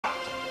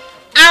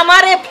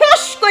আমারে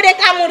ফস করে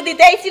কামড়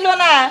দিতে আইছিল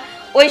না,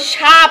 ওই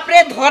সাপরে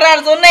ধরার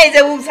জন্য এই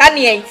যে উঝা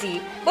নিয়ে আইছি,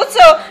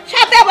 বুঝছো?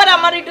 সাথে আবার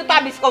আমার একটু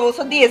তাবিজ কবচ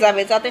দিয়ে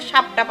যাবে, যাতে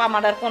সাপটা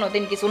আমার আর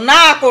কোনোদিন কিছু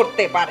না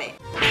করতে পারে।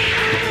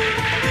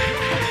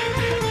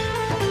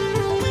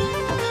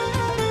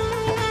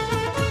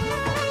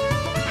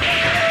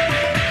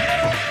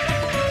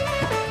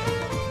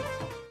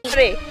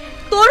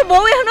 তোর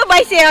বউ এখনো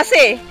বাইসে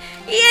আছে,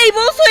 এই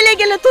বউ চলে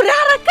গেলে তোর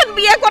আরেকখান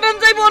বিয়ে করান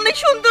যাইবে অনেক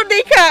সুন্দর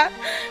দেখা,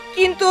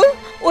 কিন্তু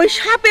ওই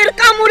সাপের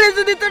কামড়ে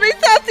যদি তোর এই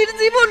চাচির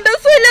জীবনটা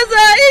চলে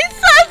যায়, এই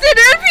চাচির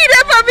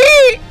ফিরে পাবি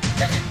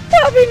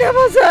না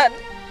বাজান।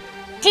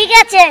 ঠিক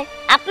আছে,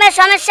 আপনার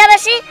সমস্যা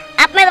বেশি,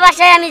 আপনার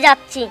বাসায় আমি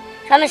যাচ্ছি,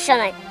 সমস্যা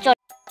নাই। চল।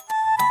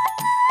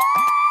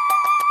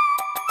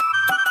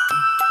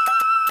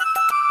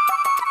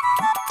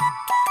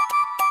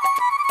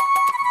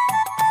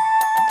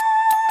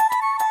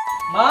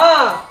 মা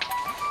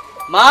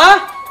মা,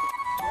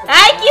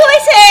 এই কি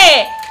হইছে?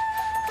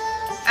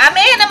 আমি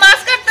এখানে মাছ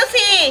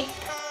কাটতেছি।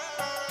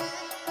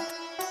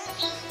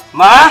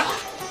 মা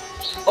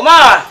ও মা,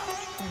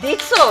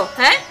 দেখছো?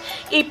 হ্যাঁ,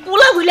 এই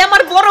পোলা গুলি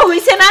আমার বড়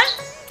হইছে না,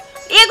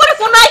 এগুলো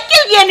কোনো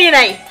আইকেল বিয়ে নিয়ে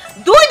নাই,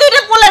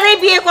 দুইটা পোলারে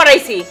বিয়ে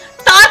করাইছি,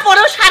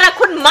 তারপরেও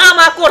সারাক্ষণ মা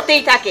মা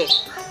করতেই থাকে।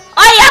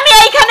 ওই আমি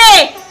এইখানে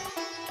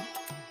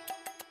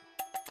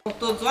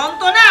তো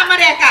যন্ত্রণা আমার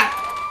একা।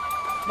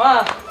 মা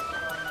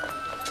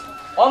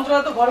অন্তরা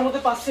তো ঘরের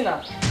মধ্যে পাচ্ছি না।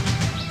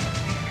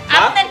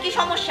 আপনার কি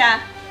সমস্যা?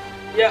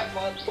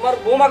 তোমার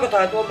বৌমা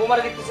কোথায়? তোমার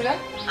বৌমারে দেখতেছি না।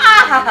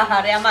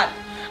 আরে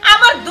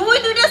আমার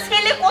দুইটা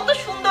ছেলে কত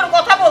সুন্দর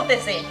কথা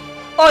বলতেছে।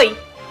 ওই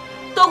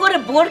তোগরে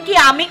বোর কি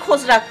আমি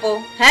খোঁজ রাখবো?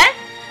 হ্যাঁ,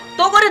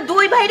 তোগরে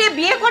দুই ভাইরে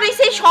বিয়ে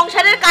করেছে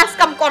সংসারের কাজ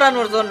কাম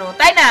করানোর জন্য,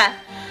 তাই না?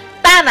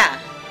 তা না,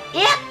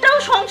 একটাও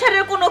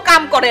সংসারের কোনো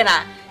কাম করে না,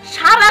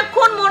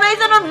 সারাক্ষণ মনে হয়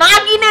যেন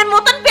নাগিনের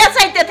মতন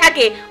পেঁচাইতে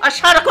থাকে, আর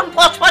সারাক্ষণ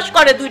ফসফস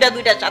করে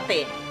দুইটার সাথে।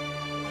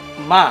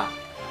 মা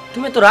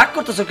তুমি তো রাগ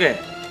করতেছো কে?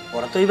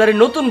 ওরা তো এবারে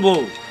নতুন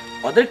বউ,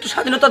 ওদের একটু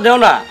স্বাধীনতা দেও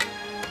না।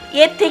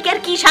 এর থেকে আর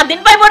কি স্বাধীন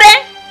পাইব রে?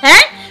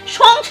 হ্যাঁ,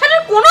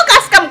 সংসারের কোনো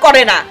কাজ কাম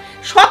করে না,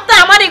 সবটা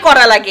আমারই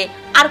করা লাগে,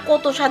 আর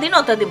কত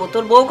স্বাধীনতা দেব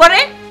তোর বউ করে?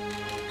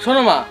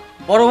 শোনো মা,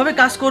 বড়ভাবে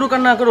কাজ করুক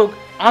আর না করুক,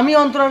 আমি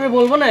অন্তরারে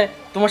বলবো না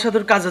তোমার সাথে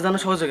কাজে যেন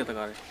সহযোগিতা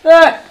করে।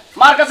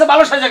 মার কাছে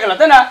ভালো সাজা গেল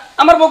তাই না?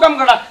 আমার বউ কাম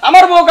করে,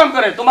 আমার বউ কাম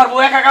করে, তোমার বউ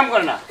একা কাম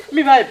করে না।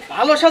 মি ভাই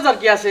ভালো সাজার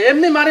কি আছে,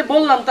 এমনি মারে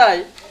বললাম তাই।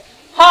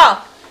 হ্যাঁ,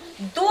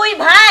 দুই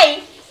ভাই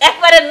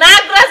একবারে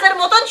নাগরাজের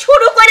মতন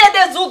শুরু করে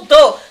দে যুদ্ধ।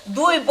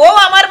 দুই বউ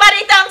আমার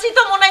বাড়িতে আনছি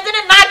তো মনে হয় যেন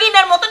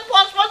নাগিনের মতন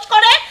ফসফস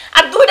করে,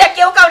 আর দুইটা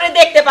কেউ কাউরে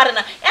দেখতে পারে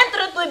না।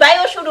 এন্তরে তুই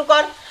ভাইও শুরু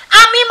কর,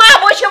 আমি মা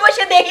বসে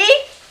বসে দেখি।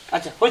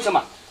 আচ্ছা হইছে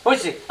মা,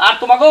 হইছে। আর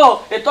তোমাকে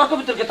এই তর্ক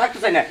বিতর্কে থাকতে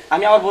চাই না,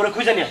 আমি আমার বউরে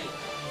খুঁজে নিয়ে আসি।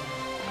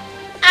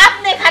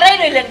 আপনি খারাই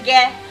রইলেন কে?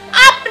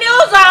 আপনিও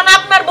যান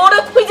আপনার বউরে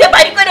খুঁজে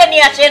বাইর করে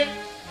নিয়ে আসেন।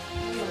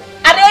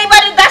 আর এই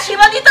বাড়ির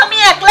দাসীবাদী তো আমি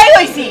একলাই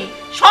হইছি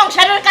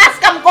সংসারের কাজ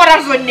কাম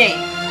করার জন্যে।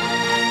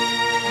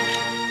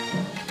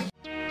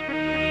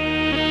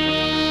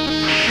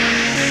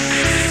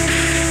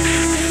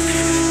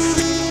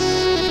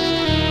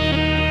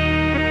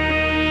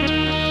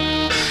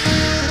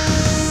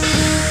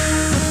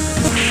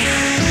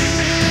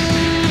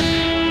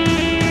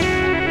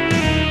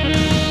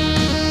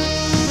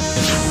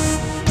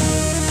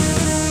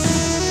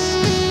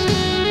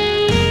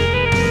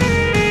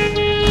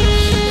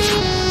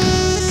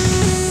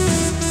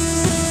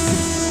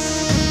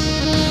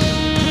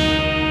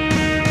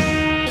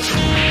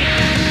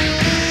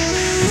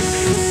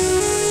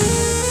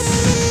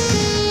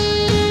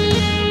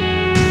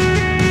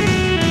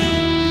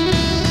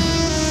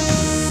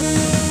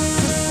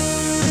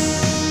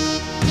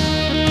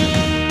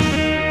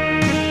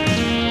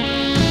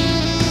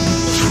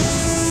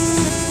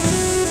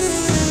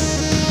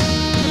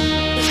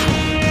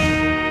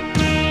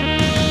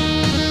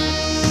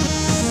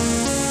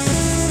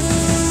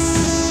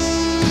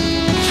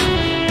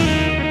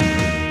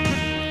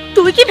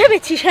 তুই কি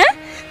ভেবেছিস? হ্যাঁ,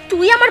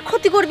 তুই আমার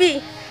ক্ষতি করবি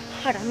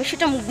আর আমি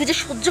সেটা মুখ বুজে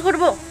সহ্য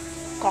করব?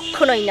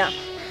 কখনোই না।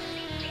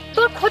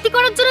 তোর ক্ষতি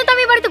করার জন্য তো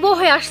আমি বাড়িতে বউ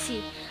হয়ে আসছি,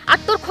 আর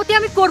তোর ক্ষতি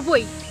আমি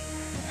করবই,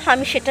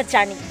 আমি সেটা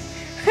জানি।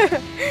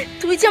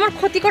 তুই যে আমার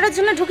ক্ষতি করার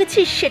জন্য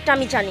ঢুকেছিস সেটা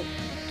আমি জানি,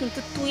 কিন্তু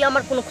তুই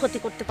আমার কোনো ক্ষতি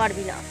করতে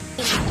পারবি না।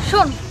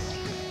 শোন,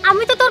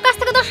 আমি তো তোর কাছ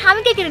থেকে তোর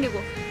স্বামীকে কিনে নিব,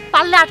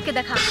 পারলে আটকে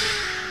দেখা।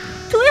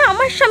 তুই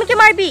আমার স্বামীকে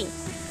মারবি?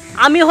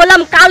 আমি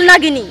হলাম কাল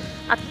নাগিনী,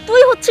 আর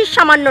তুই হচ্ছিস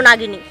সামান্য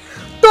নাগিনী।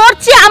 তোর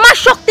চেয়ে আমার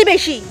শক্তি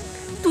বেশি,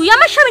 তুই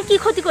আমার স্বামীর কি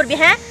ক্ষতি করবি?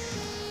 হ্যাঁ,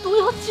 তুই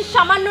হচ্ছিস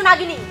সামান্য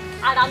নাগিনী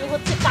আর আমি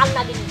হচ্ছি কাল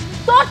নাগিনী,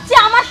 তোর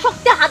চেয়ে আমার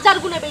শক্তি 1000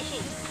 গুণে বেশি।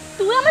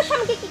 তুই আমার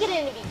স্বামীকে কি কিনে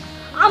নিবি?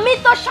 আমি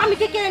তোর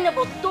স্বামীকে কিনে নেব,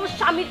 তোর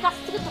স্বামীর কাছ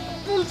থেকে তোকে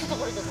বঞ্চিত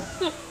করে দেবো।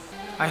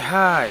 আয়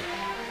হায়,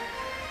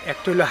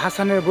 একটা হলো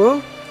হাসানের বউ,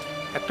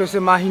 একটা হচ্ছে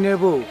মাহিনের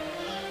বউ।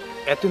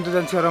 এতদিন তো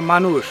জানছি ওরা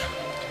মানুষ,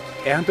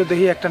 এখন তো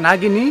দেখি একটা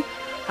নাগিনী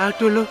আর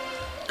একটা হলো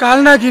কাল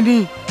নাগিনী।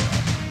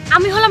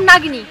 আমি হলাম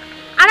নাগিনী,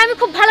 আর আমি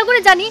খুব ভালো করে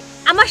জানি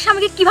আমার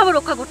স্বামীকে কিভাবে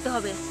রক্ষা করতে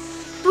হবে।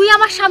 তুই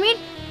আমার স্বামীর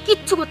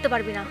কিচ্ছু করতে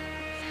পারবি না।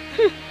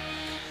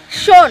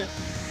 শোন,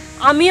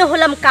 আমিও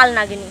হলাম কাল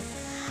নাগিনী,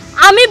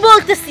 আমি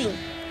বলতেছি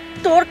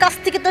তোর কাছ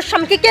থেকে তোর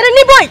স্বামীকে কেড়ে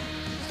নিবই।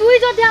 তুই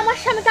যদি আমার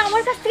স্বামীকে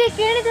আমার কাছ থেকে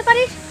কেড়ে নিতে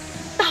পারিস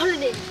তাহলে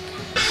নে।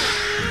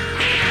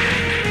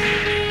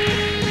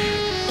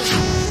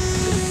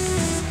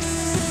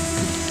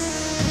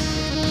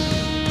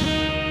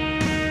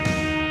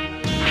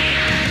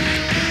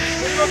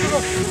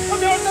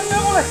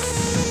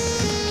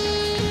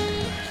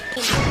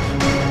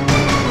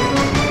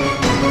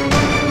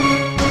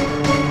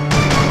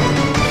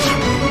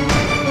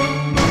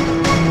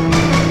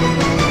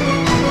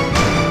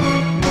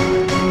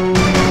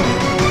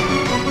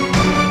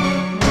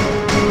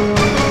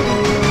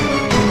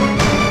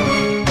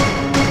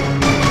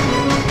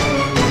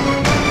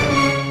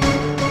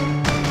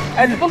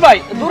 বিপুল ভাই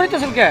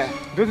দৌড়াইতেছেন কে?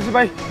 দৌড়তেছি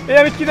ভাই। এই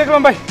আমি কি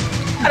দেখলাম ভাই?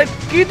 আরে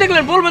কি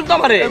দেখলেন বলবেন তো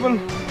আমারে।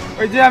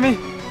 ওই যে আমি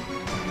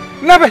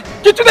না ভাই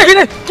কিছু দেখি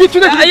নাই, কিছু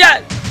দেখি নাই।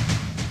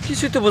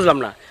 কিছুই তো বুঝলাম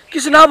না,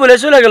 কিছু না বলে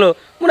চলে গেল।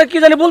 মনে কি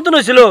জানি বলতে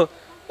নইছিল।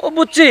 ও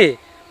বুঝছি,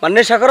 মানে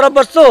নেশা করার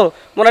অভ্যাস তো,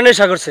 মনে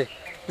নেশা করছে।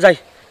 যাই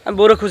আমি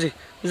বউরে খুঁজি।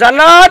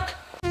 জান্নাত,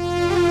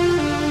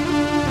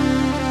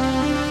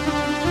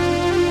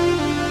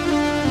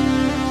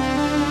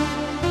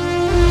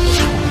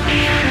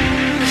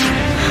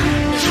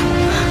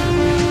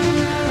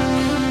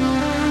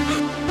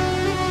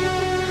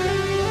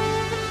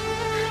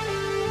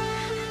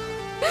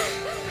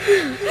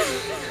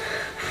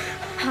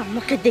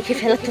 আমাকে দেখে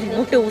ফেলা তোর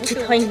মোটে উচিত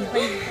হয়নি।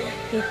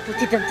 এর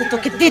প্রতিদান তো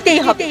তোকে দিতেই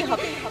হবে।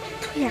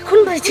 তুই এখন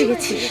বেঁচে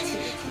গেছিস,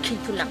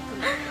 কিন্তু না,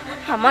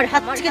 আমার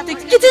হাত থেকে তুই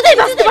কিছুতেই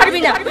বাঁচতে পারবি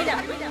না।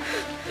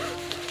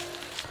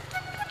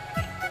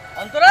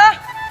 অন্তরা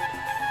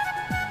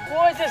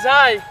কইতে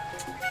যাই?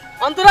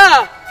 অন্তরা,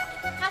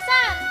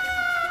 হাসান,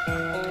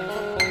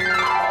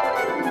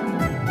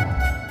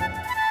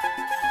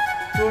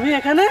 তুমি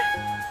এখানে?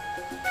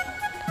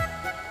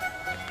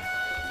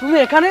 তুমি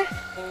এখানে?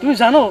 তুমি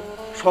জানো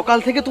সকাল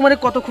থেকে তোমার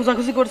কত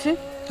খোঁজাখুঁজি করছি?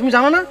 তুমি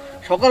জানো না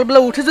সকালবেলা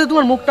উঠে যে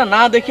তোমার মুখটা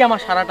না দেখি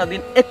আমার সারাটা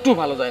দিন একটু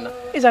ভালো যায় না।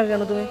 এই জায়গা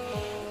কেন তুমি?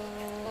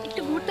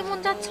 একটু ঘুরতে মন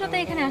যাচ্ছিল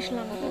তাই এখানে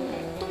আসলাম।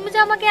 তুমি যে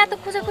আমাকে এত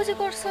খোঁজাখুঁজি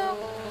করছো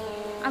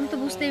আমি তো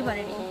বুঝতেই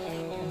পারিনি।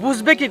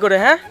 বুঝবে কি করে?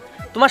 হ্যাঁ,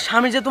 তোমার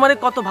স্বামী যে তোমার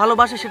কত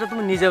ভালোবাসে সেটা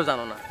তুমি নিজেও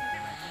জানো না।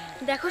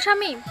 দেখো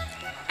স্বামী,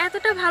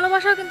 এতটা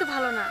ভালোবাসাও কিন্তু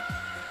ভালো না,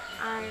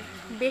 আর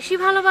বেশি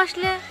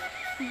ভালোবাসলে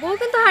বউ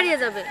কিন্তু হারিয়ে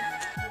যাবে।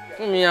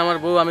 তুমি আমার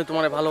বউ, আমি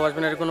তোমার ভালোবাসবে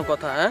না এর কোনো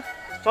কথা? হ্যাঁ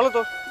চলো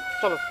তো,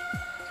 চলো।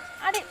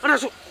 আরে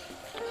আসো।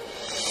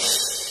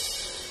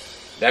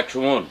 দেখ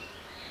সুমন,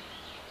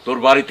 তোর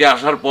বাড়িতে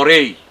আসার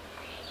পরেই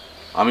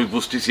আমি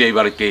বুঝতেছি এই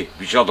বাড়িতে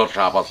বিষধর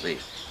সাপ আছে।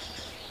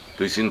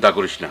 তুই চিন্তা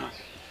করিস না,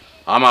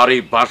 আমার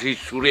এই বাঁশির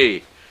সুরে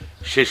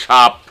সে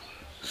সাপ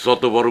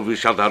যত বড়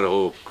বিষাদার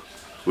হোক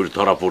ওর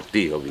ধরা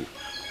পড়তেই হবে।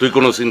 তুই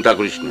কোনো চিন্তা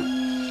করিস না,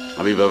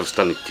 আমি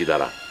ব্যবস্থা নিচ্ছি।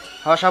 দাঁড়া।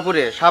 হ্যাঁ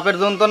সাপুরে, সাপের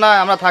যন্ত্রণা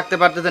আমরা থাকতে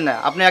পারতেছি না,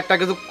 আপনি একটা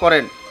কিছু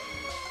করেন।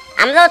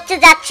 আমরা হচ্ছে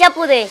যাচ্ছি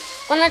সাপুরে,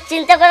 কোনো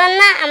চিন্তা করেন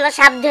না, আমরা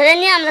সাপ ধরে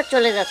নিয়ে আমরা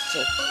চলে যাচ্ছি।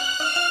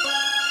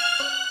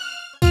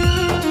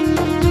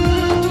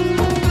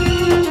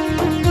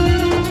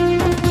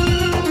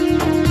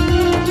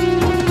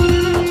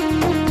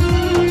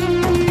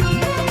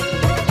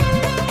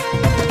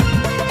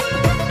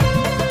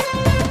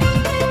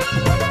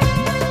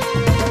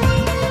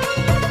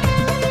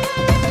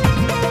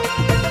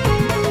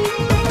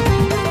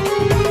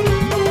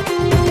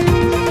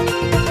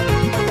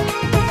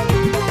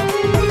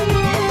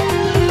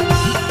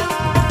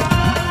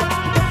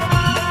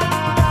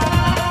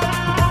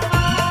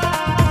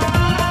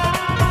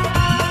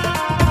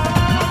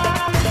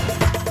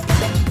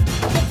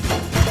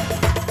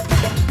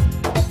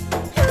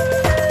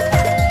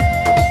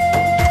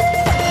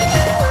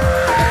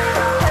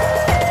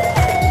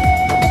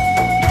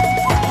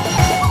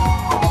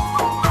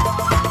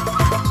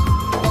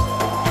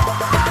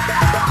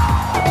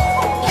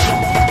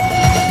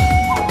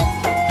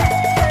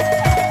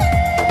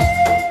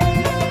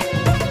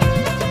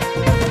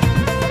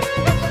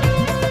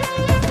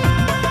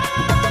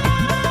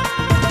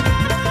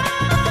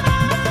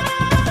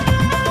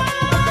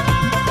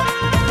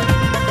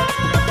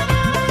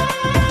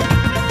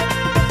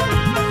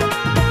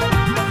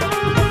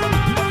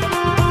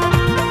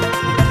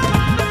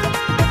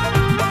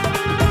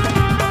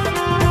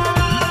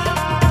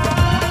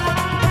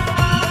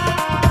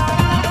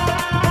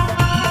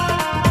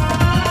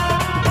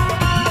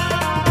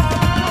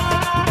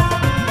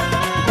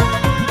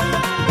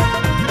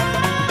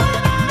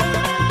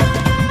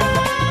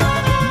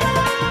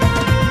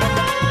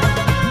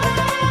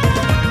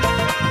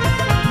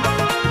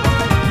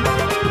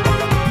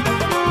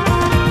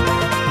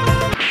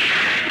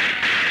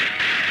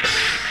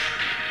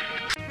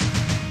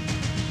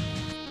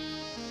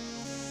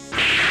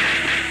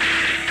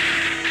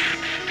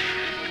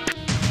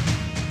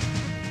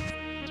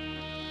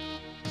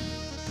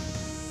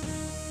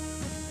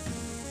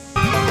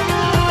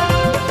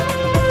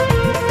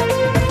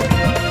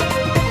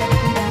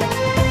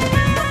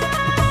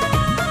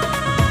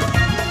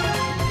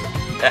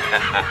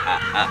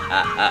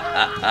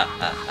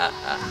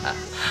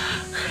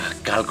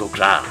 কাল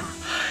কোকরা,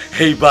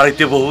 এই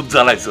বাড়িতে বহুত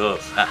জ্বালাইছ।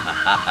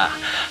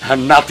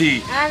 নাতি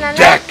হ্যাঁ, নানা।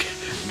 দেখ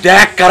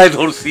দেখ কারে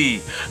ধরছি,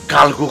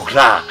 কাল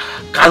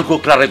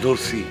কোকড়ারে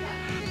ধরছি।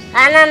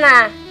 না না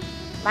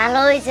ভালো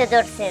হয়েছে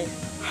ধরছেন।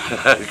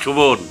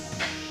 সুমন,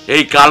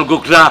 এই কাল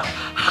কোকড়া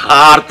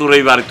আর তোর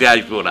এই বাড়িতে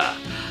আসবো না,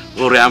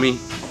 ওরে আমি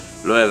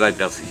লয়ে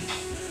যাইতাছি।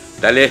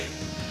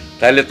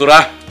 তাইলে তোরা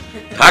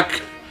থাক,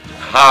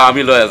 হ্যাঁ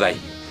আমি লয়ে যাই।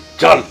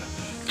 চল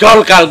চল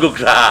কাল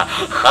কোকড়া,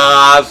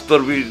 আজ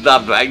তোর বিষ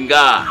দাঁত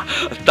ভাঙ্গা,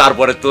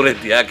 তারপরে তোরে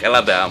দিয়া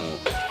খেলা দেখামু।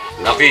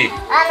 নাতি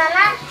হ্যাঁ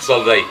নানা। চল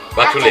যাই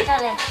বাছুলে। আচ্ছা,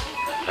 চলেন।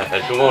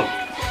 সুমন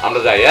আমরা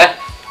যাই,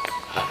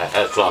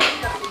 হ্যাঁ চল।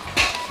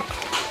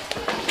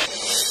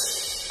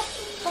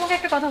 তোমাকে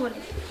একটা কথা বলি,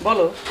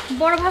 বলো।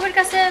 বড় ভাবের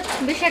কাছে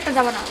বেশি একটা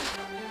যাবা না।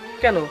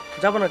 কেন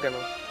যাব না কেন?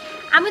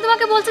 আমি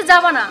তোমাকে বলছি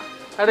যাবা না,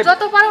 আরে-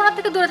 যত পারো ওনার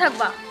থেকে দূরে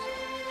থাকবা।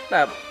 না,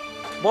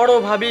 বড়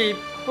ভাবি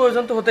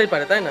প্রয়োজন তো হতেই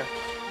পারে, তাই না?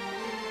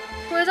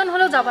 প্রয়োজন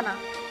হলেও যাবা না,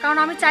 কারণ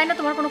আমি চাই না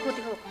তোমার কোনো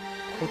ক্ষতি হোক।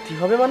 ক্ষতি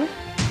হবে মানে?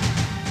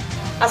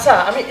 আচ্ছা,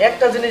 আমি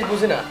একটা জিনিস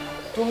বুঝি না,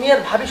 তুমি আর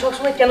ভাবি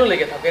সবসময় কেন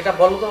লেগে থাকো, এটা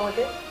বলো তো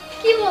আমাকে।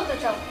 কি বলতে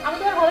চাও? আমি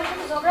তোমার ভাবের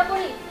সাথে ঝগড়া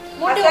করি?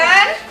 মোটেও না।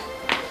 হাসান,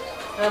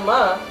 হ্যাঁ মা।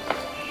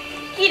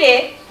 কি রে,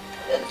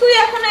 তুই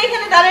এখনো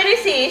এখানে দাঁড়িয়ে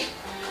রইছিস?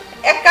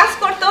 এক কাজ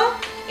করতো,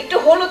 একটু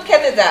হলুদ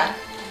খেতে যা।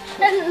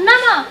 না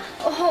না,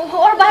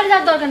 ওর বাইরে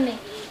যাওয়ার দরকার নেই,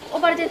 ও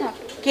বাড়িতেই থাক।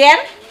 কেন?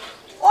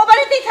 ও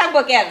বাড়িতেই থাকবো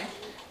কেন?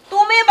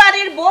 তুমি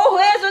বাড়ির বউ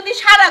হয়ে যদি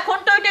সারাক্ষণ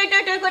টই টই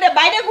টই টই করে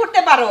বাইরে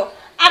ঘুরতে পারো,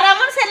 আর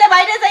আমার ছেলে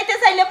বাইরে যাইতে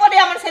চাইলে পরে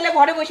আমার ছেলে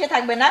ঘরে বসে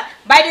থাকবে না,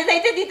 বাইরে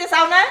যাইতে দিতে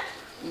চাও না?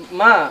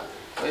 মা,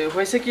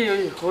 হয়েছে কি,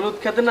 ওই হলুদ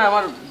খেতে না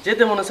আমার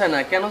যেতে মনে চায় না,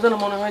 কেন যেন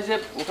মনে হয় যে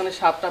ওখানে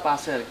সাপ টাপ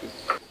আছে আর কি।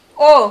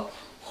 ও,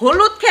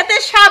 হলুদ খেতে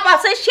সাপ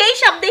আছে, সেই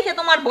সাপ দেখে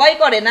তোমার ভয়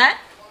করে না?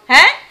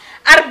 হ্যাঁ,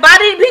 আর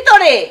বাড়ির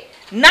ভিতরে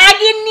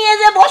নাগিন নিয়ে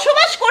যে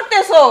বসবাস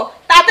করতেছো,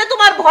 তাতে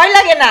তোমার ভয়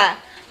লাগে না?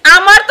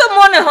 আমার তো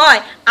মনে হয়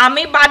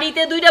আমি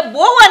বাড়িতে দুইটা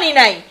বউ আনি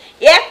নাই,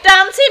 একটা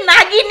আনছি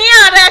নাগিনী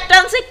আর একটা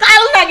আনছি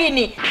কাল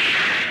নাগিনী,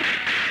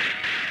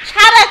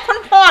 সারাক্ষণ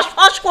ফস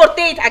ফস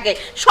করতেই থাকে,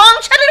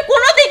 সংসারের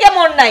কোনো দিকে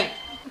মন নাই।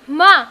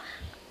 মা,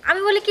 আমি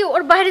বলি কি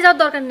ওর বাইরে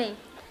যাওয়ার দরকার নেই।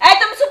 এই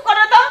তুমি চুপ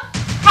করো তো,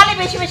 খালি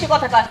বেশি বেশি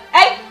কথা কর।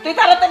 এই তুই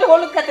তাড়াতাড়ি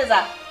হলুদ খেতে যা,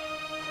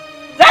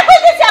 যা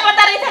কইতেছি আবার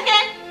দাঁড়িয়ে থাকে।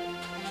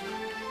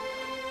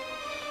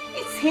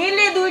 এই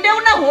ছেলে দুইটাও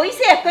না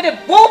হইছে একবারে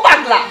বউ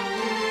পাগলা।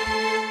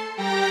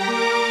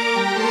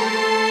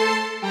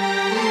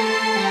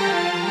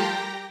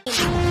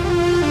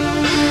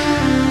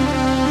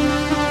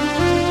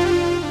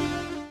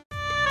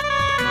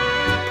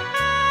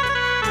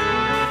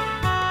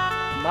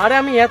 মারে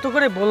আমি এত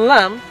করে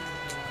বললাম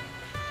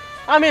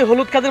আমি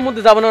হলুদ খাতের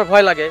মধ্যে যাবো না, আমার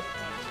ভয় লাগে।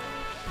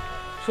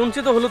 শুনছি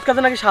তো হলুদ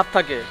খাতে নাকি সাপ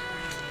থাকে,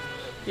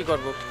 কি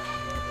করব,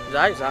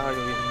 যাই যা হয়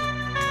হবে।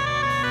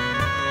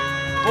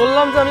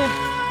 বললাম যে আমি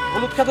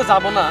হলুদ খাতে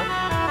যাবো না,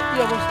 কি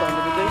অবস্থা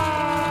হলো দিদি।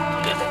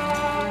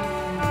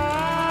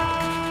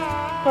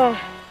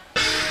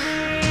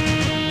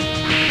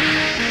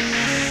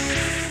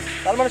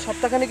 তার মানে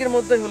সপ্তাহখানিকের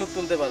মধ্যে হলুদ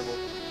তুলতে পারবো,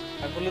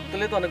 আর হলুদ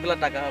তুলে তো অনেকগুলো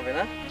টাকা হবে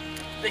না।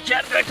 দেখি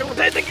আর একটা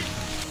কোথায় দেখি।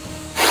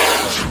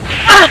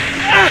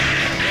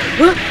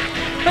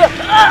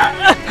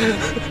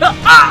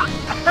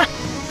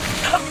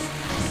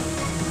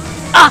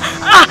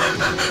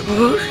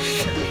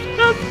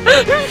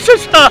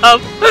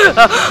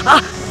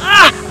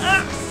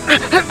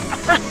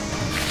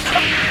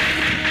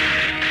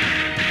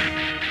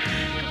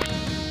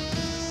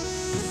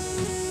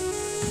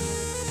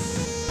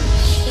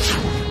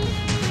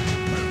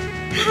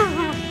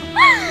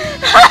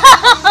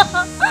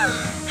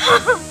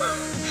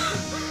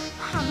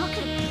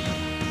 আমাকে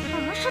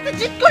আমার সাথে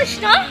জিদ করিস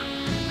না।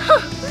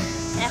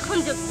 এখন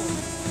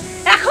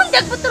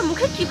দেখবো তোর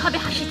মুখে কিভাবে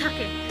হাসি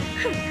থাকে।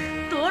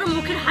 তোর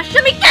মুখের হাসি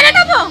আমি কেড়ে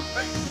নেবো।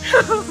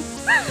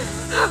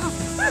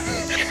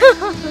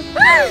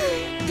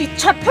 তুই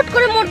ছটফট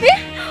করে মরবি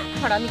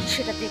আর আমি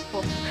সেটা দেখবো,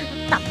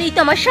 তাতেই তো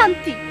আমার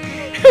শান্তি।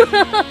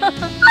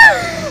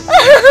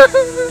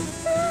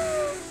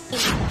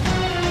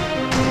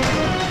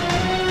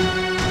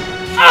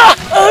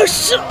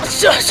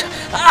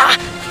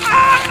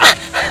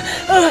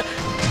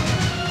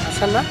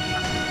 হাসান না,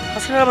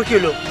 হাসানের আবার কি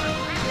হলো?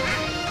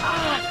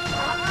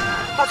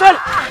 হাসান,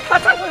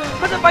 হাসান,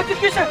 হাসান, বাইতে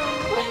কি হয়েছে?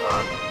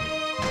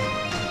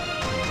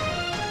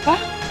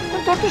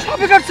 তোর তো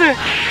সাপে কাটছে,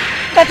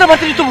 তাতে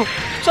বাতিল তবু।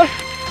 চল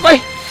ভাই,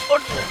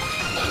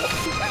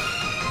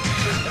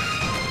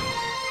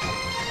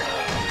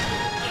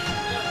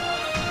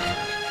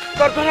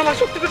 তোর আমার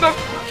শক্তি পেত।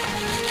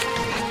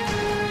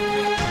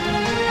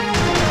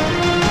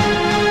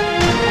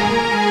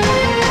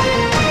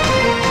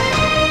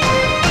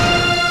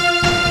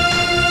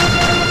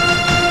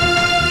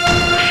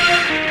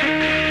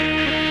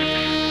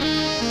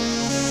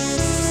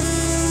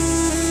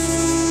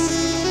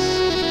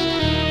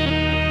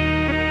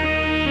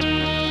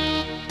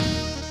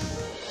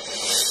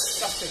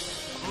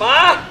 মা,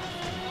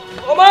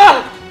 ও মা,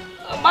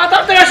 মা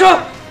তাড়াতাড়ি আসো।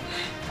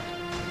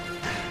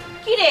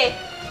 কি রে,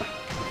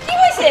 কি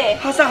হইছে?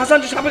 হাসান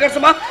তো সাপে কাটছে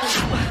মা।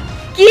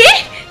 কি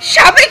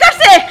সাপে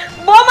কাটছে?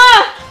 বোমা,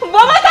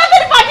 বোমা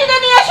তাদের পাটিটা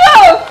নিয়ে আসো।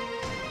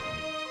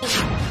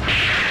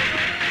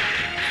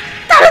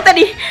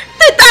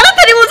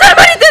 তাড়াতাড়ি উজার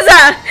বাড়িতে যা,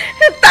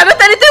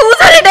 তাড়াতাড়ি তুই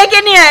উজারে ডেকে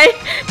নিয়ে আয়।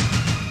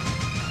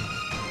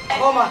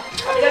 বৌমা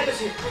আমি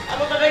যাইতেছি,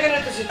 আমি তো ডেকে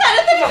নিতেছি।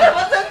 তাড়াতাড়ি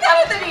বাজান,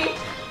 তাড়াতাড়ি।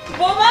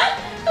 বৌমা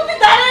তুমি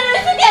দাঁড়ায়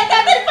রয়েছো কেন?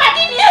 তাড়াতাড়ি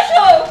পানি নিয়ে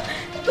আসো।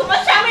 তোমার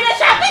স্বামীরা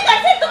সাপে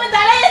কাছে, তুমি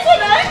দাঁড়ায় আছো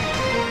না?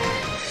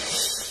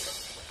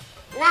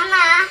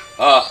 নানা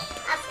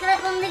আজকে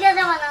কোন দিকে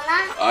যাবো নানা?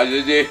 আজ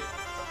ওই যে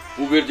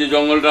পূবের যে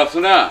জঙ্গলটা আছে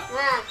না,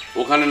 হ্যাঁ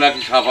ওখানে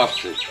নাকি সাপ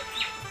আসছে,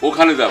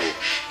 ওখানে যাব।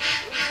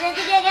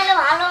 সেদিকে গেলে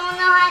ভালো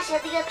মনে হয়,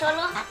 সেদিকে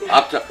চলো।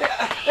 আচ্ছা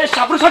এই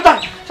সাপুর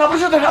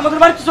সর্দার আমাদের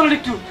বাড়িতে চলুন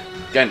একটু।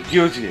 কেন কি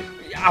হয়েছে?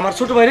 আমার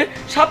ছোট ভাইরে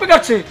সাপে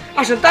কাটছে,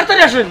 আসেন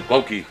তাড়াতাড়ি আসেন।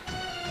 কও কি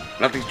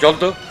নাতি, চল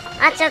তো।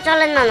 আচ্ছা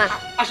চলেন নানা।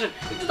 আসেন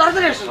একটু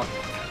তাড়াতাড়ি আসেন।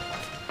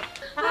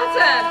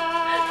 হাসান,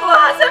 ও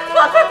হাসান,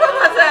 কথা কম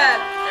হাসান।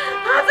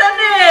 হাসান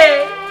রে,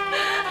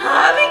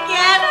 আমি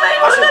কেন ওই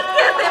হলুদ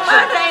খেতে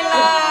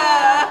পাঠাইলাম?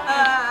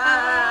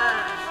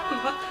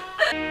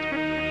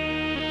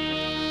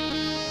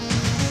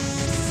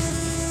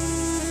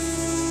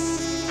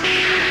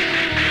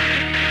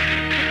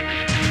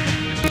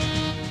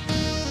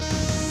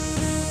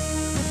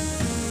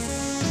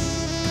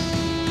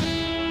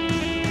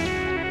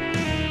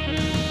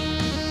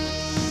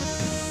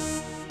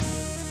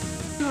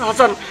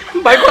 হাসান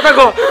ভাই কথা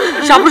কো,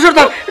 সাপুর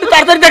সর্দার একটু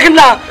তাড়াতাড়ি দেখেন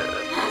না।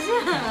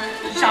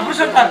 সাপুর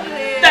সর্দার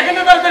দেখেন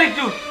না তাড়াতাড়ি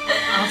একটু।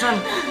 হাসান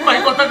ভাই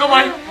কথা কো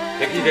ভাই।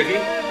 দেখি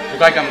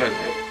কোথায়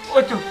কামড়াচ্ছে?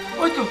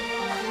 ওই তো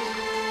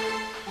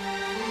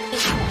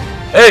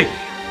এই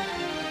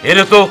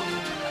এরে তো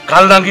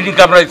কাল নাগিনী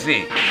কামড়াইছে।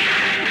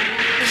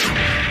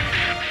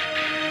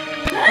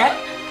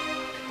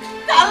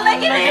 কাল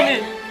নাকি রে?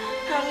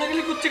 কাল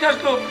লাগলে কুচ্ছি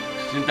কাটলো।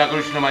 চিন্তা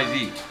করিস না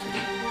মাইজি,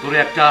 তোরে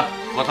একটা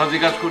কথা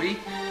জিজ্ঞাসা করি।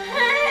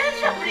 হ্যাঁ,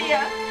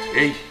 সাবরিয়া।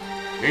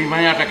 এই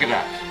মায়াটাকে না,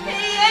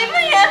 এই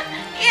মাইয়া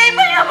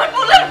আমার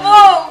বলার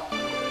বউ,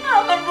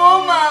 আমার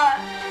বৌমা।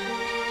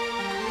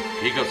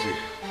 ঠিক আছে,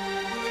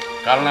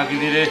 কাল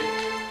নাগিনী রে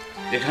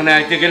এখানে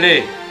আইতে গেলে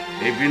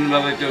এই বিন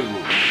বাজাইতে হইব।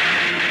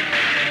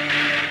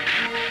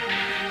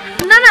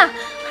 না না,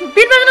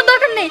 বিন বাজানোর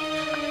দরকার নেই,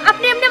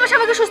 আপনি এমনি আমার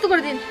স্বামীকে সুস্থ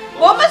করে দিন।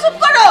 বৌমা চুপ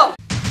করো।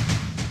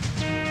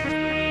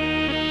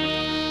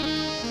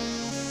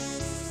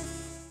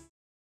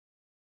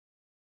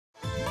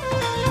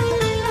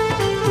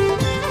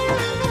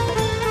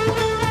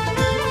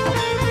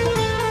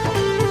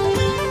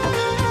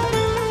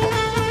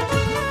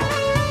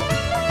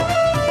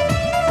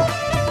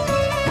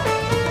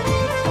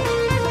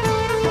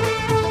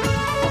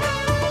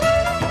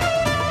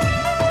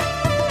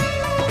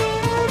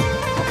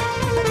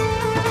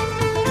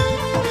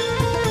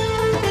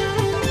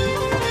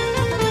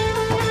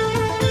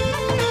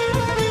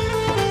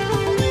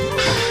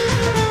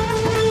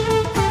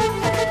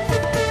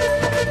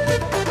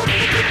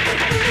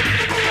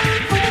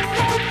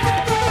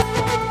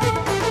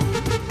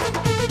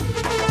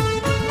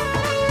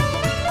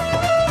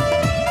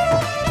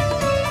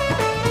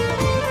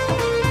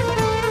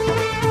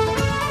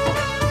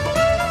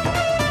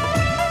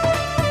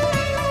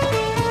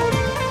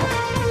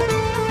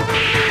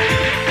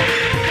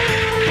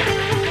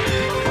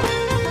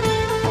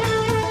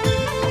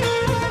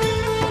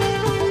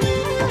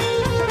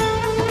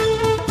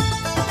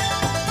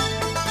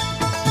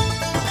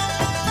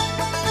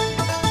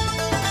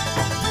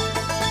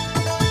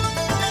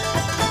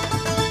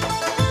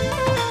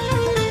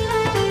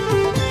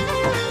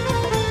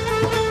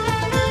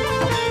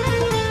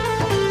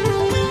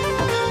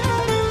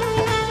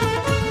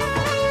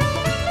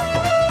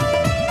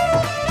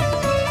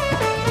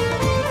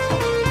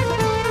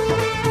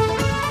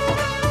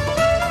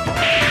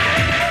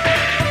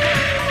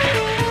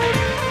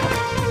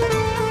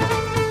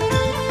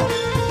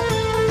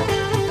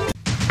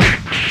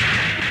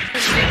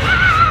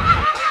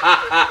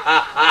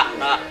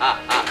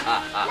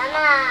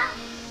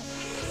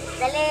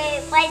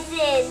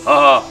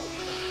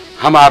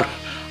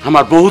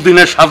 আমার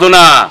বহুদিনের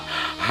সাধনা,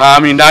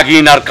 আমি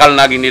নাগিন আর কাল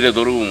নাগিনীরে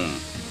ধরুম।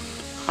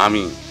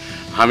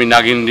 আমি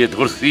নাগিনীরে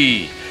ধরছি,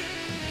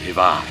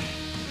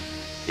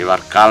 এবার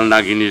কাল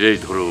নাগিনীরে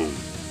ধরুম।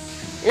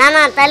 না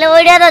না, তাহলে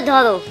ওইটা তো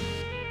ধরো।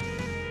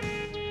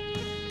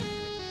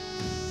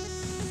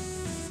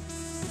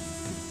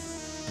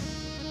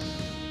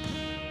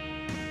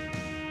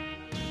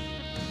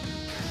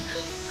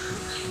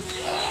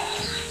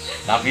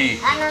 নাগি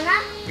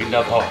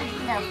বিন্দা ধর।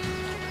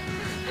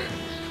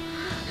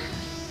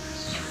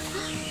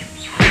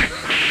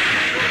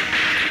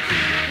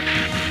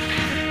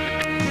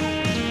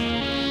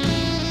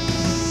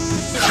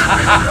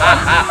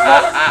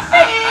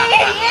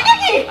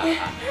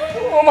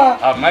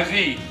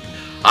 মাঝি,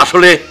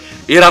 আসলে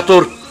এরা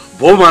তোর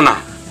বৌমা না,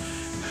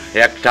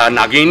 একটা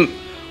নাগিন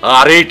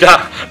আর এইটা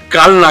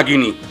কাল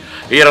নাগিনী,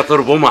 এরা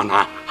তোর বৌমা না।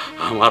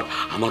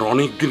 আমার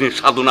অনেক দিনের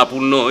সাধনা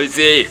পূর্ণ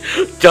হয়েছে।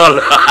 চল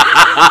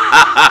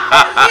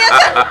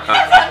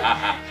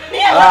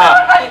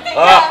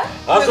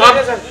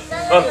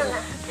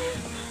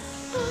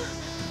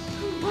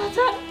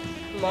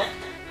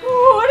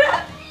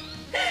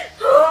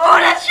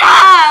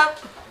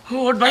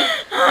ওঠ ভাই।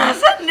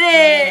 হাসান রে,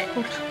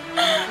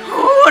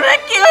 ওরা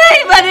কেউ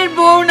এই বাড়ির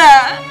বউ না।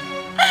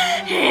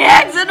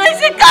 একজন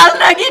হইছে কাল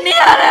নাগিনী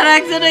আর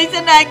একজন হইছে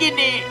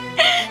নাগিনী।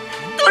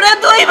 তোরা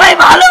দুই ভাই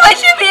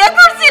ভালোবাসে বিয়ে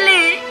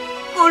করছিলি,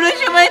 কোনো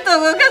সময়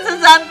তোর কাছে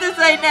জানতে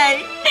চাই নাই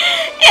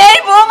এই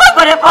বৌমা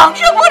করে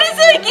বংশ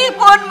পরিচয় কি,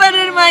 কোন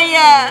বাড়ির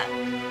মাইয়া।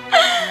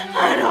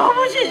 আর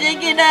অবশেষে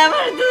কিনা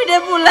আমার দুইটা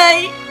বুলাই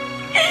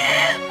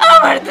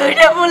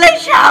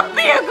সাপ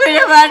বিয়ে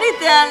করে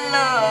বাড়িতে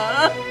আনলো।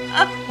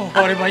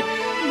 আরে ভাই,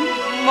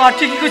 মা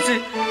ঠিকই কইছে,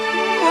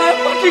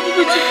 মা ঠিকই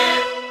কইছে।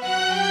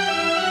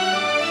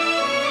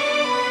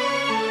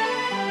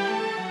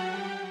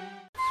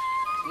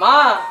 মা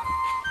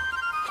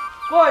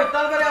কই,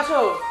 তাড়াতাড়ি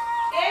আসো।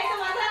 এই তো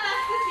মাথা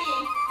নাচতেছি।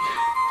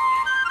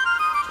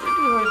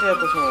 কি হইছে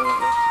এত সময়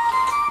লাগে?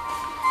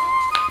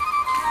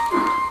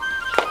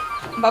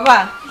 বাবা,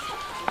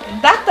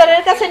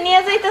 ডাক্তারের কাছে নিয়ে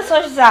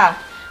যাইতেছস? যা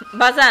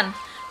বাজান,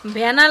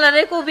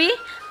 ভ্যানালারে কবি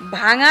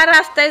ভাঙা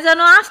রাস্তায়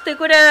যেন আস্তে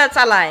করে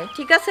চালায়,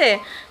 ঠিক আছে?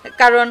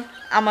 কারণ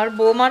আমার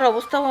বৌমার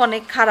অবস্থা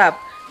অনেক খারাপ,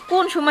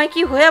 কোন সময়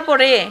কি হয়ে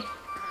পড়ে।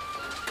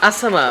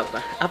 আচ্ছা মা,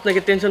 আপনাকে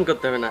টেনশন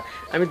করতে হবে না,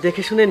 আমি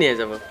দেখে শুনে নিয়ে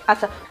যাব।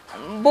 আচ্ছা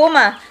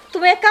বৌমা,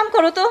 তুমি এক কাম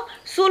করো তো,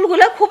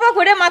 চুলগুলা খোপা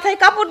করে মাথায়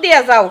কাপড় দিয়ে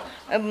যাও।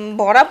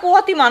 ভরা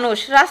পোয়াতি মানুষ,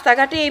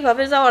 রাস্তাঘাটে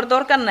এইভাবে যাওয়ার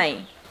দরকার নাই।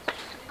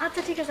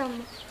 আচ্ছা ঠিক আছে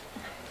আম্মা।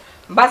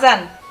 বাজান,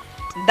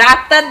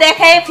 ডাক্তার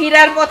দেখায়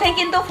ফিরার পথে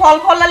কিন্তু ফল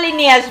ফলালি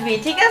নিয়ে আসবি,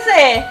 ঠিক আছে?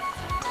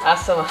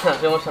 আচ্ছা মা,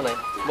 সমস্যা নাই,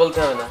 বলতে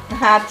হবে না।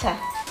 আচ্ছা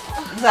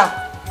যাও,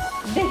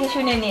 দেখে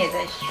শুনে নিয়ে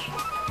যাস।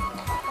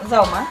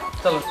 যাও মা,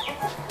 চলো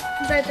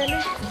যাই তাহলে।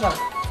 যাও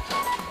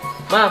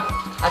মা,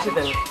 আসি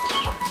তাহলে।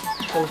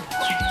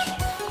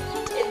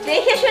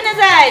 দেখে শুনে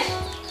যাস।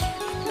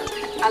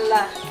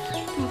 আল্লাহ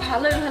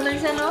ভালোই ভালোই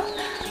যেন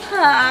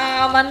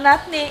আমার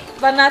নাতনি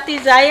বা নাতি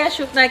যাই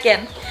আসুক না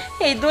কেন,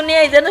 এই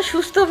দুনিয়ায় যেন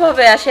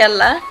সুস্থভাবে আসে।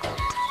 আল্লাহ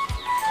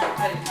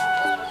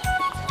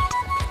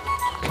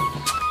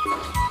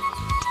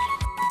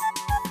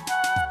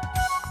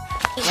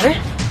আরে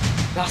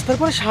রাস্তার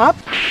পরে সাপ।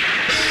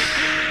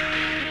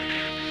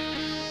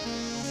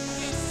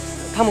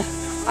 থামো,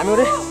 আমি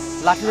ওরে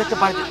লাঠি একটা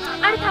বাড়ি দিই।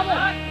 আরে থামো,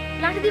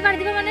 লাঠি দিয়ে বাড়ি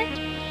দিবে মানে?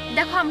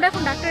 দেখো আমরা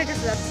এখন ডাক্তারের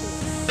কাছে যাচ্ছি,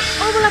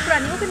 ও বলা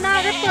প্রাণী, ওকে না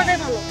আঘাত করাটাই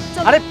ভালো।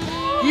 চলো। আরে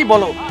কি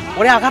বলো,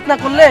 ওরে আঘাত না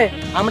করলে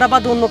আমরা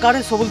বাদ অন্য কারে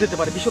সবল দিতে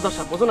পারি, বিষধর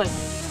সাপ, বোঝো না?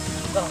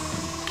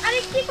 আরে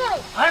কি করো?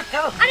 আরে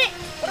চলো। আরে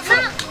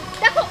না,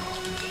 দেখো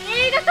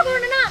এই কাজটা করো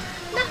না, না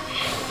না।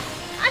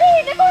 আরে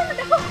এটা করো না,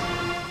 দেখো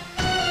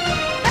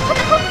দেখো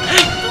দেখো,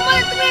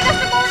 তুমি এই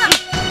কাজটা করো না,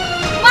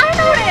 মারো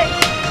না ওরে।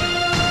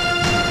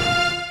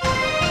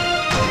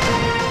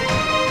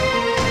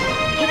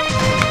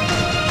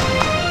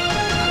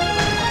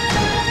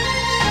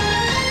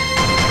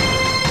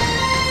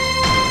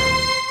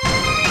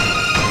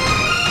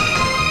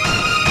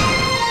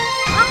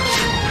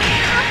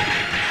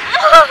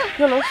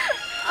 চলো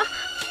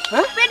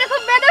পেটে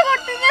খুব ব্যথা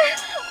করতেছে।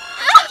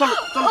 চলো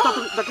চলো,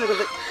 ডাক্তার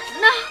কাছে।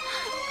 না,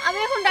 আমি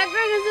এখন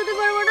ডাক্তারের কাছে যেতে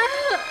পারবো না,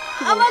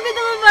 আমাকে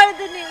তোমার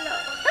বাড়িতে নিয়ে যাও।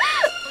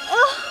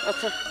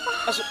 আচ্ছা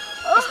আসো,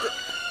 আস্তে।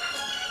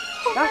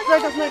 ডাক্তার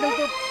কাছে না গেলে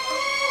তো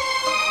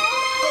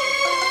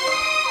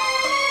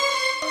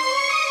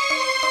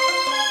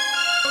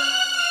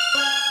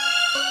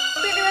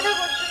পেটে ব্যথা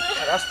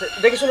করতেছে। আস্তে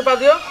দেখে শুনে পা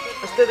দিও,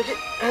 আস্তে দেখি,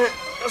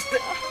 আস্তে।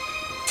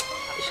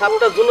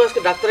 সাপটার জন্য আজকে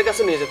ডাক্তারের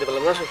কাছে নিয়ে যেতে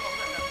পারলাম না। আসো,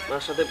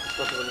 মার সাথে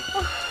কথা বলি।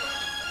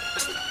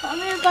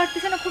 আমি আর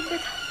পারতেছি না, খুব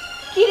ব্যথা।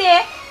 কি রে,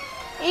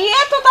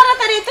 এত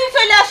তাড়াতাড়ি তুই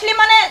চলে আসলি,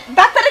 মানে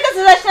ডাক্তারের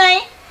কাছে যাস নাই?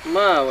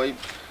 মা ওই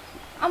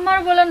আমার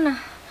বলেন না,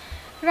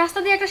 রাস্তা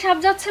দিয়ে একটা সাপ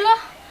যাচ্ছিল,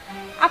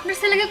 আপনার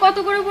ছেলেকে কত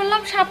করে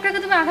বললাম সাপটাকে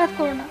তুমি আঘাত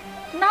করো না,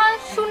 না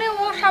শুনে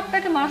ও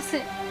সাপটাকে মারছে।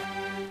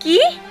 কি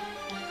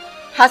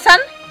হাসান,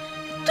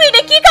 তুই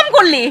এটা কি কাম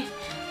করলি?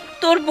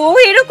 তোর বউ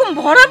এরকম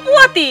ভরা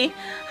পোয়াতি,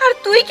 আর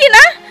তুই কি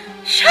না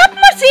সাপ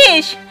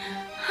মারছিস?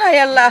 হায়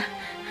আল্লাহ,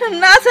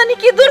 না জানি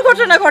কি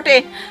দুর্ঘটনা ঘটে।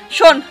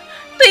 শোন,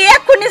 তুই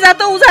এক্ষুনি যা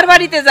তো উজার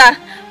বাড়িতে যা,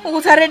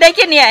 উজারে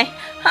ডেকে নিয়ে আয়।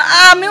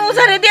 আমি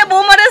উজারে দিয়ে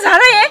বৌমারে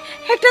ঝাড়াইয়ে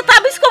একটা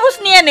তাবিজ কবজ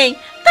নিয়ে নেই,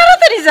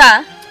 তাড়াতাড়ি যা।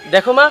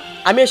 দেখো মা,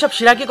 আমি এসব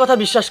শিরাকি কথা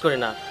বিশ্বাস করি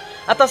না।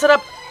 আর তাছাড়া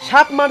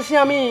সাপ মারছি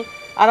আমি,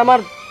 আর আমার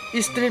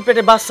স্ত্রীর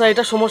পেটে বাচ্চা,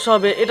 এটা সমস্যা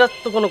হবে, এটা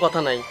তো কোনো কথা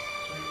নাই।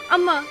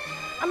 আম্মা,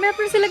 আমি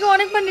আপনার ছেলেকে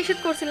অনেকবার নিষেধ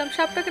করছিলাম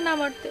সাপটাকে না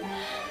মারতে,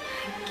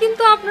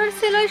 কিন্তু আপনার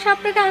ছেলে ওই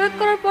সাপটাকে আঘাত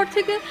করার পর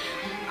থেকে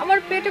আমার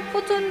পেটে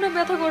প্রচন্ড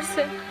ব্যথা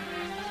করছে।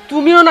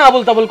 তুমিও না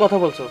আবল তাবল কথা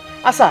বলছো।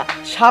 আচ্ছা,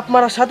 সাপ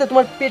মারার সাথে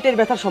তোমার পেটের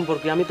ব্যথার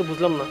সম্পর্কে আমি তো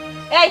বুঝলাম না।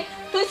 এই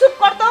তুই চুপ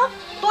কর তো,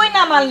 তুই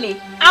না মানলি,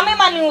 আমি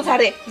মানি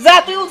উজারে। যা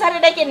তুই উজারে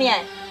ডেকে নিয়ে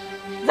আয়,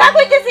 যা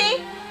কইতেছি।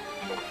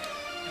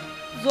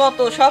 যত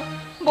সব।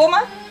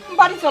 বৌমা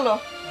বাড়ি চলো।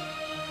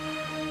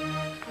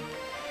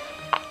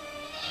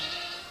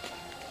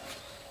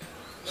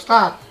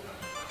 উস্তাদ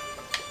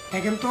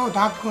দেখেন তো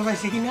দাঁত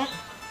গজাইছে কিনা।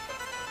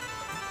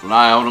 না,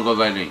 এমন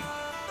কথাই নেই।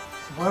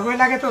 ভয় ভয়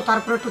লাগে তো,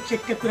 তারপরে একটু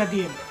চেক টেক করে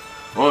দিয়ে।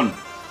 শোন,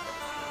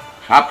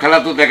 সাপ খেলা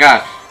তো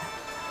দেখাস,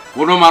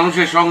 কোনো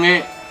মানুষের সঙ্গে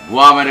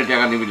ভুয়া মেরে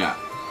টাকা নিবি না।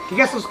 ঠিক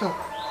আছে উস্তাদ।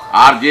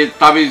 আর যে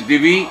তাবিজ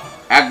দিবি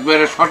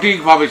একবারে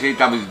সঠিকভাবে সেই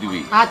তাবিজ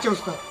দিবি। আচ্ছা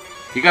উস্তাদ।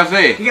 ঠিক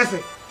আছে? ঠিক আছে।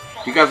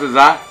 ঠিক আছে,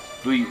 যা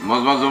তুই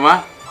মজমা জমা।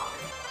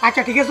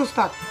 আচ্ছা ঠিক আছে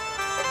উস্তাদ।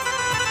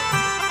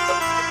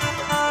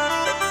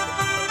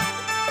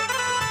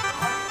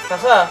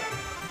 চাচা,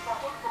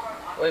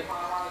 ওই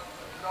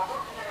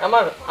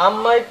আমার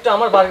আম্মা একটু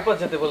আমার বাড়ির পর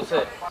যেতে বলছে।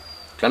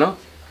 কেন?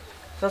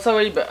 চাচা,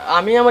 ওই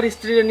আমি আমার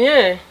স্ত্রীকে নিয়ে,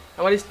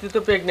 আমার স্ত্রী তো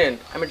প্রেগনেন্ট,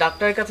 আমি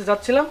ডাক্তারের কাছে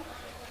যাচ্ছিলাম,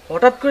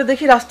 হঠাৎ করে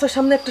দেখি রাস্তার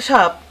সামনে একটা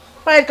সাপ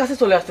পায়ের কাছে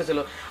চলে আসতেছিল।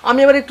 আমি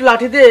এবার একটু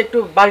লাঠি দিয়ে একটু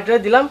বাড়িটা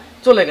দিলাম,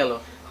 চলে গেল।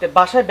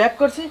 বাসায় ব্যাক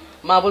করছি,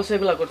 মা বলছে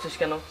এগুলা করছিস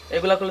কেন,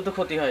 এগুলা করলে তো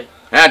ক্ষতি হয়।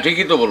 হ্যাঁ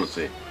ঠিকই তো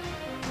বলছে,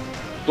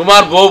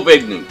 তোমার বউ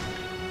প্রেগনেন্ট,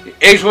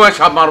 এই সময়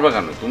সাপ মারবে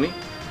কেন তুমি?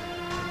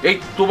 এই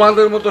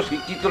তোমাদের মতো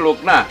শিক্ষিত লোক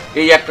না,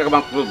 এই একটা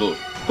মাত্র দোষ,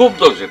 খুব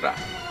দোষ এটা।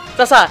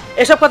 চাচা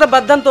এসব কথা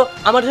বাদ দেন তো,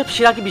 আমার এসব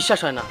শিরা কি বিশ্বাস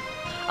হয় না।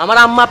 আমার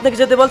আম্মা আপনাকে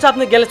যেতে বলছে,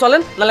 আপনি গেলে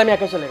চলেন, নাহলে আমি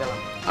একা চলে গেলাম।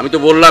 আমি তো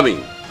বললামই,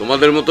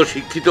 তোমাদের মতো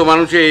শিক্ষিত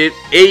মানুষের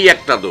এই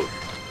একটা দোষ,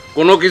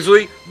 কোনো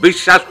কিছুই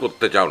বিশ্বাস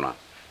করতে চাও না,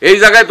 এই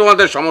জায়গায়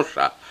তোমাদের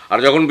সমস্যা। আর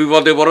যখন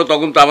বিপদে পড়ো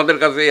তখন তো আমাদের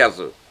কাছেই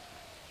আসো।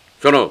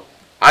 শোনো,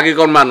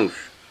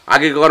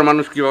 আগেকার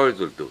মানুষ কিভাবে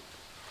চলতো?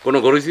 কোনো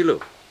ঘড়ি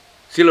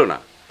ছিল না।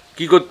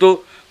 কি করতো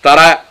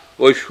তারা?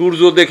 ওই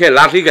সূর্য দেখে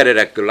লাঠি গাড়ে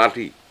রাখতো,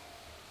 লাঠি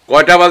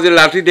কয়টা বাজে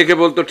লাঠি দেখে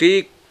বলতো,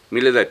 ঠিক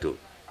মিলে যাইতো।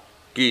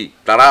 কি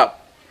তারা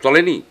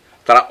চলেনি?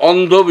 তারা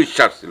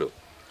অন্ধবিশ্বাস ছিল।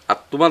 আর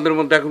তোমাদের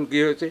মধ্যে এখন কি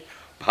হয়েছে?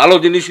 ভালো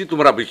জিনিসই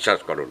তোমরা বিশ্বাস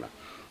করো না।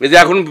 এই যে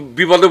এখন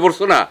বিপদে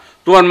পড়ছো না,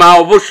 তোমার মা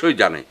অবশ্যই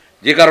জানে,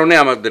 যে কারণে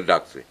আমাদের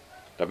ডাকছে।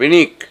 তা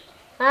বিনিক,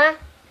 হ্যাঁ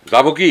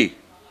যাবো কি?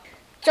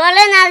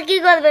 চলেন, আর কি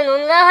করবেন?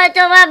 ওরা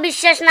হয়তো বা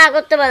বিশ্বাস না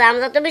করতে পারে,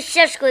 আমরা তো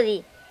বিশ্বাস করি।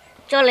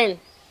 চলেন।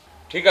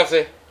 ঠিক আছে,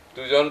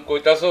 তুই যখন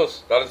কইতাছস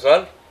তাহলে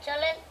চল।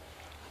 চলেন।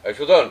 এই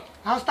সুজন,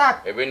 হ্যাঁ উস্তাদ।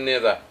 এবেন নিয়ে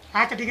যা।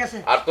 আচ্ছা ঠিক আছে।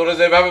 আর তোরে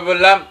যেভাবে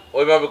বললাম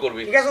ওইভাবে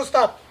করবি। ঠিক আছে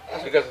উস্তাদ।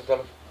 ঠিক আছে, চল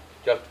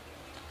চল।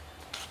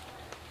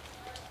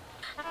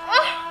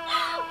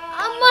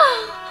 আম্মা,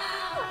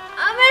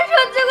 আমি আর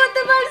সহ্য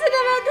করতে পারছি না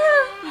ব্যথা।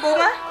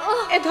 বৌমা,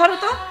 এ ধরো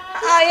তো,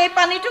 এই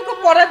পানিটুকু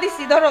পরা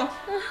দিছি, ধরো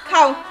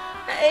খাও।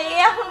 এই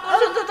এখন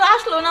পর্যন্ত তো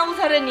আসলো না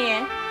উধারে নিয়ে,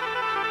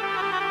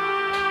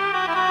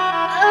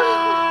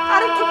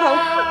 আর একটু খাও।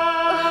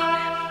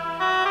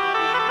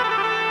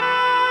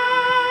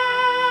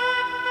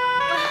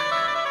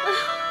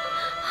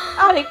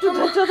 আর একটু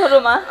ধৈর্য ধরো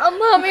মা।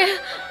 আম্মা,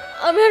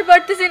 আমি আর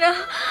পারতেছি না,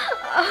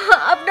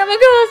 আপনি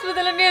আমাকে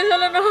হসপিটালে নিয়ে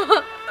চলেন।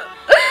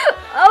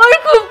 আমার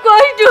খুব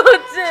কষ্ট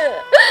হচ্ছে।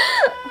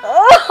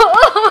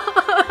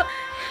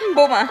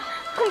 বৌমা,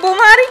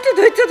 আর একটু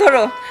ধৈর্য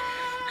ধরো।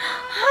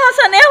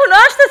 হাসান এখনো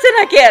আসতেছে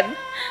না কেন?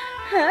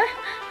 হ্যাঁ,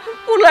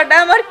 পোলাটা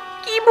আমার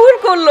কি ভুল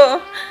করলো?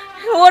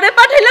 ওরে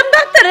পাঠাইলাম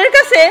ডাক্তারের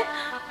কাছে,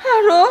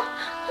 আর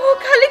ও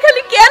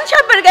খালি কেন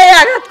সাপের গায়ে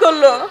আঘাত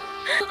করলো?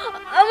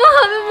 আম্মা,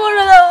 আমি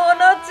মরে যাবো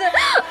মনে হচ্ছে,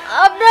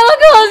 আপনি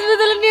আমাকে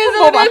হসপিটালে নিয়ে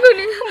যাবেন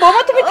এখনই।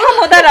 বৌমা তুমি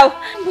থামো, দাঁড়াও।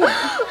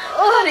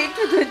 আর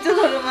একটু ধৈর্য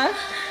ধরো মা।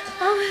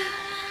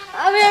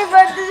 আমি আর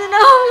পারতেছি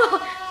না।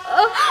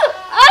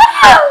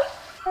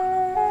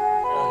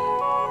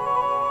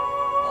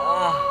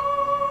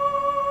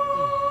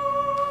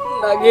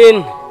 নাগিন,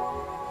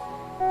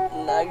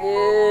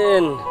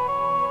 নাগিন,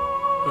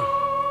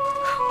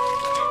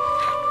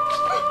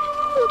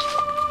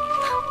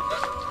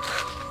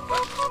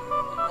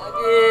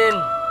 নাগিন,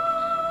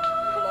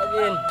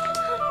 নাগিন।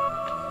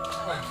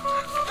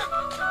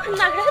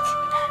 নাগরাজ,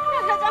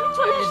 আমি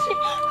চলে আসছি।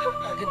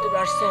 নাগিন, তুমি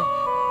আসছো?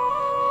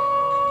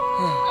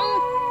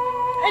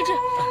 এই যে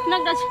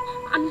নাগরাজ,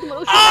 আমি তোমার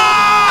ওষুধ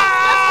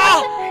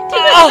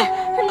ঠিক আছে।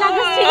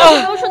 নাগরাজ, ঠিক আছে,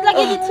 ওষুধ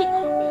লাগিয়ে দিচ্ছি,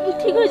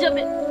 ঠিক হয়ে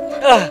যাবে।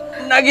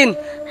 নাগিন,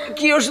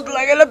 কি ওষুধ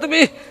লাগাইলা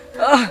তুমি?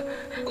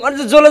 আমার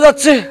যে জ্বলে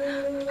যাচ্ছে।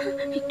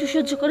 একটু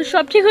সহ্য করে,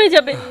 সব ঠিক হয়ে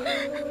যাবে।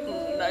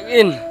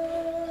 নাগিন,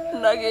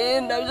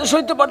 নাগিন, আমি তো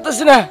সইতে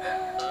পারতেছি না।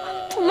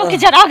 তোমাকে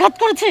যারা আঘাত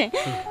করেছে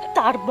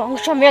তার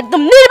বংশ আমি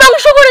একদম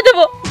নির্বংশ করে দেব।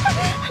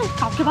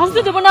 কাউকে বাঁচতে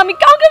দেবো না, আমি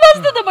কাউকে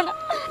বাঁচতে দেবো না।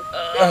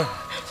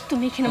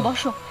 তুমি এখানে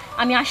বসো,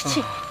 আমি আসছি।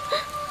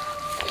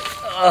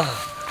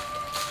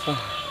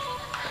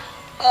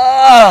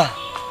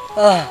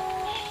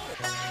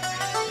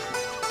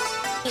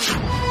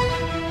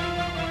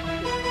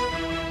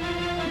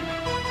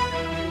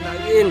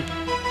 নাগিন,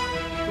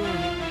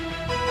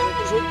 আমি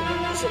তো সইতে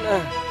পারতেছি না।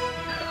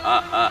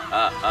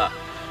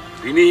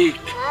 বিনিক,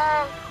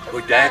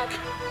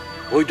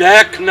 ওই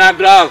দেখ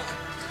নাগরাজ।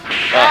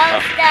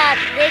 ওস্তাদ,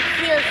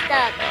 দেখছি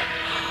ওস্তাদ।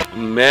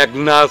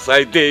 মেঘনা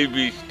চাইতেই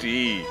বৃষ্টি।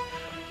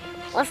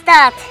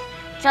 ওস্তাদ,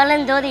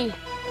 চলেন ধরি।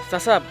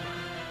 চাচা,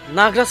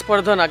 নাগরাজ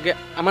পরে ধরুন, আগে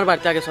আমার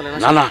বাড়িতে আগে চলে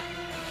না না,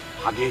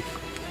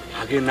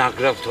 আগে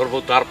নাগরাজ ধরবো,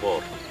 তারপর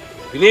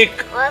বিনিক।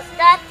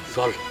 ওস্তাদ,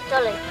 চল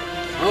চলেন।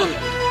 চল।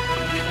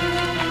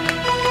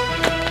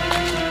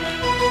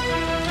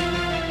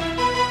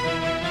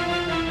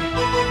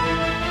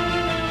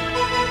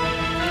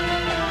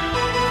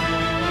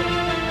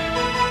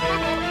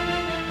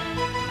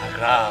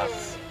 নাগরাজ,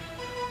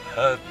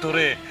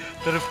 তোরে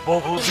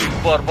বহুদিন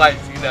পর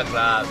পাইছি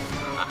নাগরাজ।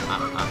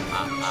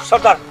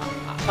 সর্দার,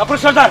 আপনি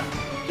সর্দার,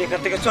 এখান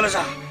থেকে চলে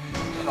যা।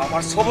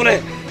 আমার সবলে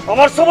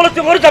আমার সবলে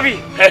তুই মরে যাবি।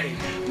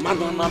 মার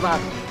মার মার মার,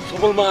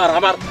 সবল মার,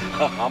 আমার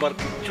আমার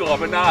কিচ্ছু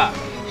হবে না।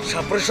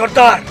 সাপুরে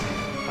সর্দার,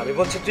 আমি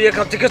বলছি তুই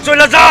এখান থেকে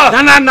চলে যা।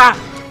 না না না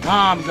না,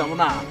 আমি যাবো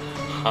না।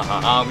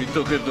 আমি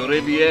তোকে ধরে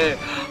নিয়ে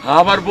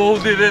আমার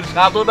বহুদিনের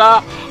সাধনা,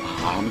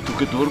 আমি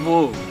তোকে ধরবো।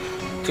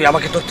 তুই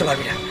আমাকে ধরতে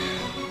পারবি না,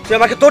 তুই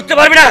আমাকে ধরতে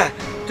পারবি না,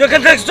 তুই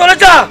এখান থেকে চলে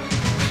যা।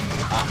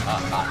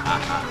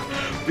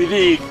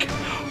 বিনিক,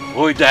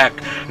 ওই দেখ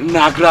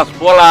নাগরাজ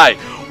পলায়,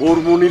 ওর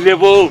মনি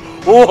নেবো,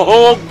 ও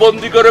হোক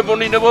বন্দি করে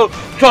মনি নেবো।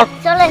 চল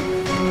চলে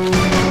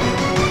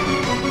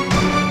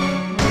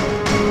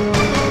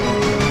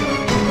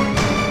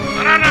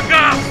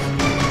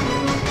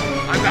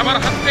আজ আমার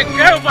হাত থেকে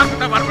কেউ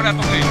বাঁচাতে পারবে না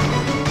তোকে।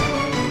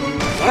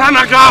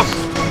 নাগরাজ,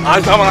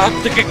 আজ আমার হাত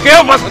থেকে কেউ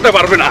বাঁচাতে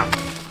পারবে না।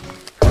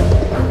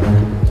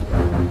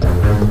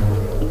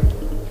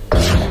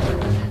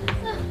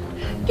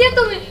 কে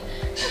তুমি?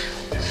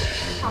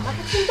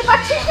 আমাকে চিনতে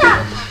পারছিস না?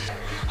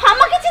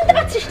 আমাকে চিনতে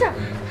পারছিস না?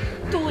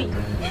 তুই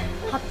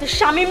আর তোর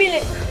স্বামী মিলে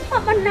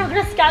আমার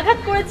নাগরাজকে আঘাত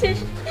করেছিস।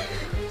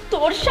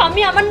 তোর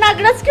স্বামী আমার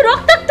নাগরাজকে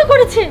রক্তাক্ত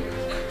করেছে।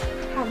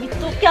 আমি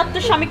তোকে আর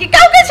তোর স্বামীকে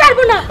কাউকে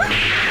ছাড়বো না।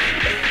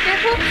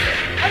 দেখো,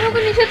 আমি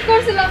ওকে নিষেধ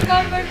করছিলাম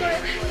বারবার করে,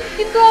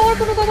 কিন্তু আমার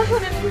কোনো কথা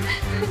শোনেনি।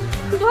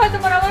 দোহাই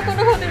তোমার, আমার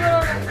কোনো ক্ষতি করো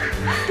না।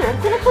 তোর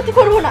কোনো ক্ষতি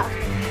করবো না,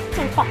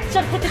 তোর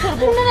বাচ্চার ক্ষতি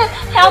করবো। না,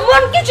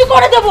 এমন কিছু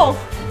করে দেবো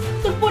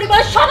তোর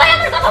পরিবার সবাই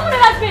আমার কথা মনে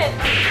রাখবে।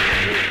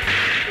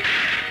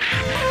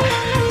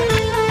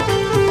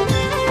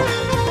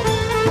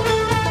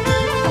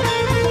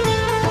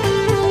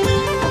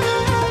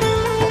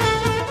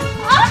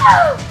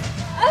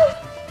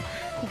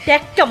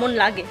 দেখ কেমন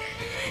লাগে।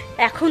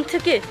 এখন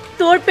থেকে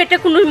তোর পেটে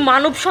কোনো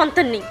মানব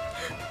সন্তান নেই,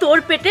 তোর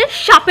পেটে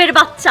সাপের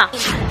বাচ্চা,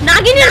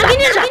 নাগিনের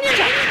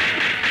বাচ্চা।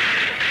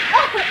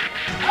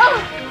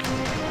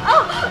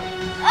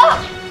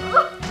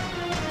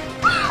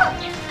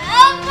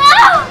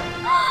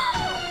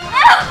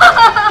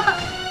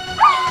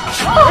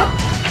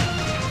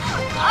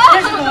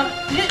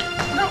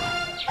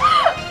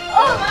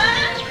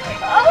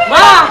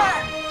 মা,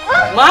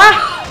 মা,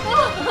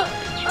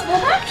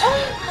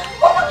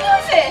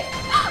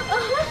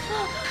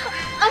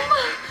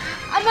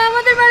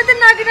 আমাদের বাড়িতে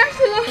নাগিন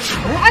আসছিল,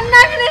 আর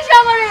নাগিন এসে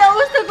আমার এই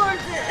অবস্থা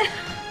করছে।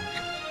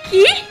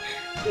 কি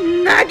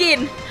নাগিন?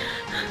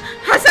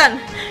 হাসান,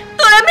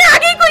 তোর আমি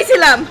আগেই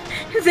কইছিলাম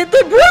যে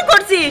তুই ভুল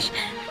করছিস।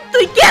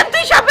 তুই কেন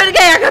তুই সাপের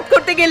গায়ে আঘাত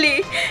করতে গেলি?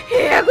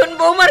 এখন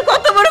বৌমার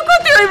কত বড়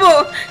ক্ষতি হইব।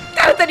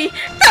 তাড়াতাড়ি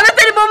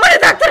তাড়াতাড়ি বৌমারে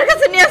ডাক্তারের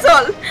কাছে নিয়ে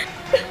চল,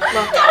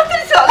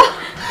 তাড়াতাড়ি চল।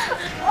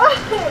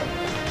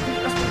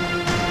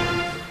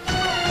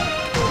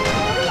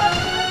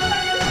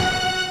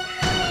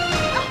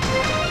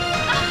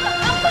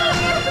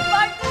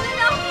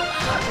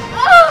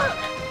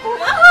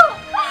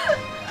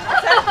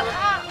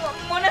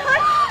 মনে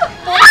হয়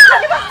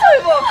বাচ্চা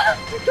হইব।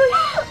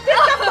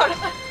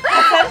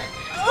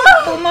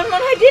 তোমার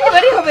মনে হয়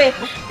ডেলিভারি হবে।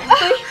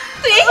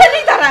 তুই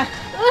এইখানেই দাঁড়া,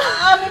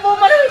 আমি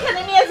বৌমার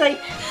ওইখানে নিয়ে যাই।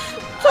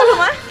 চলো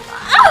মা।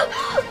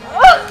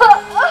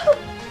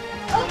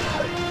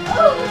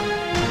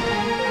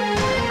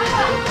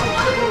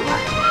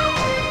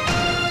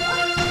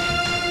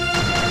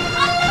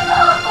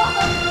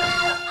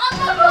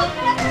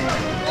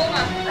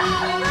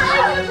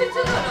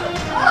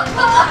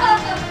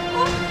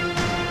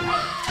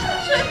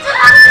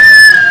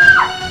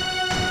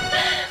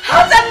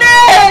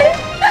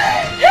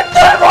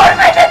 তোর ভোর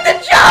পেটেতে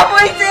চাপ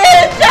হইছে,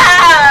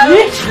 চাপ।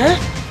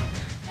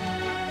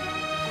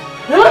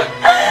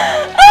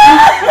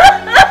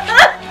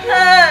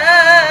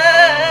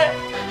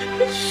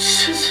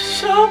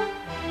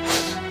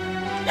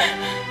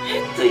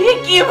 তুই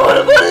কি ভুল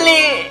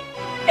করলি?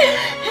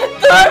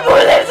 তোর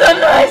ভুলের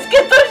জন্য আজকে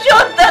তোর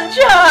সন্তান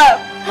সাপ,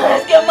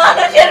 আজকে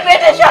মানুষের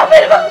পেটে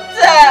সাপের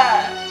বাচ্চা।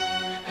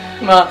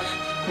 মা,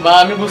 মা,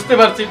 আমি বুঝতে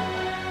পারছি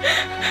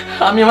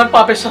আমি আমার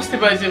পাপের শাস্তি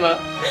পাইছি। মা,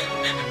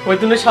 ওই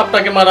দিনে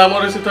সাপটাকে মারা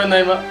আমার উচিত হয়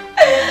নাই। মা,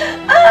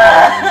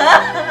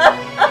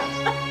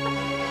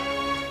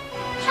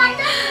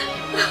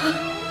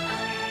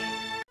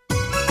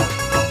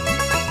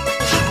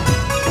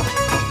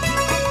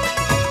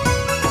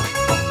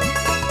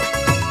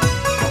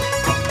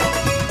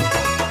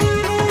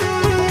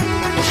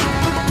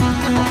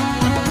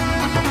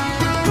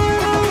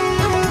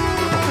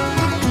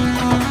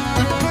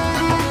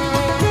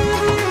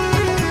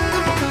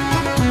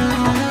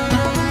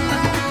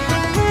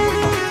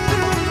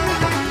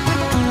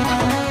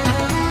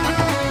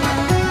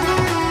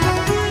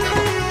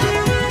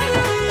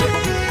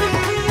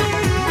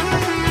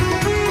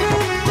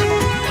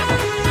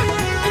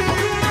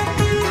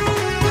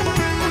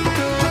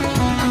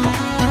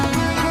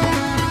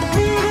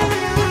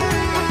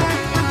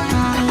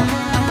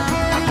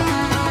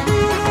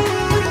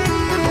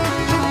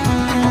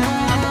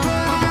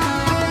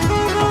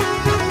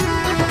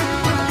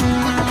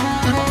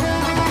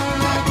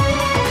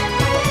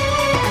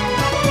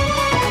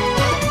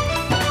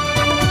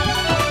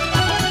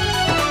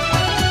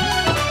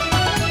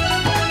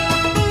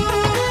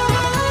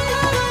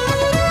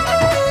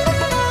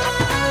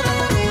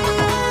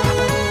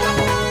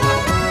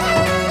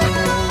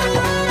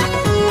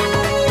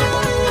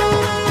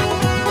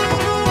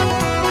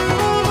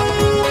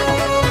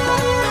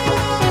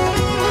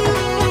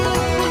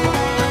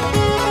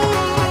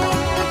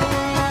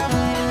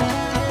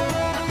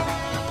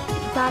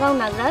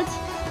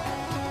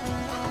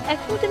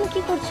 এখন তুমি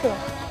কি করছো?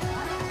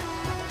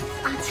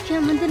 আজকে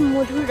আমাদের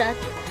মধুর রাত।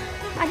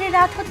 আরে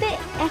রাত হতে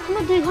এখনো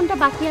 2 ঘন্টা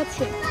বাকি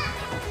আছে।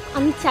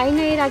 আমি চাই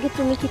না এর আগে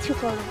তুমি কিছু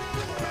করো।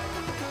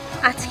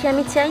 আজকে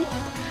আমি চাই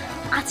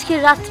আজকের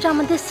রাতটা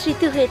আমাদের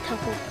স্মৃতি হয়ে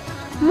থাকুক,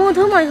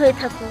 মধুময় হয়ে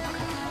থাকুক।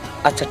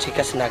 আচ্ছা ঠিক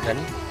আছে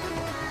নাগরানী,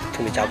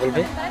 তুমি যা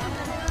বলবে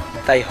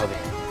তাই হবে।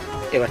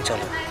 এবার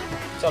চলো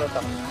চলো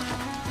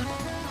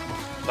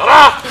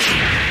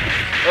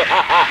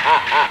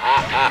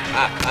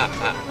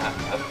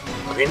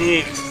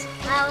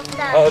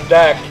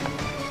দেখ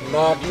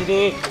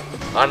নাগিনী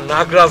আর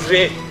নাগরাজ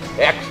রে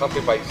একসাথে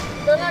পাইছি।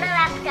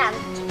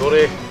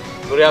 তোরে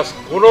তোরে আজ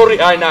কোনো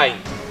রেহাই নাই।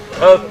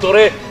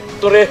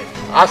 তোরে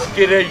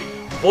আজকের এই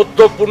বৌদ্ধ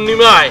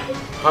পূর্ণিমায়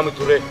আমি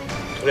তোরে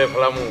ধরে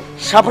ফেলামু।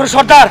 সাপুর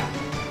সর্দার,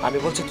 আমি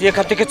বলছি তুই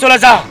এখান থেকে চলে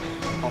যা।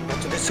 আমরা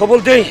যদি সবল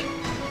দেই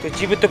তুই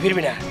জীবিত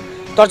ফিরবি না,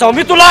 তোর যা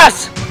অমৃত লাশ।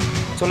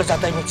 চলে যা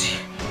তাই বলছি।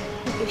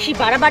 বেশি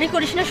বাড়াবাড়ি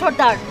করিস না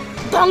সর্দার,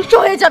 ধ্বংস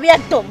হয়ে যাবে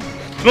একদম।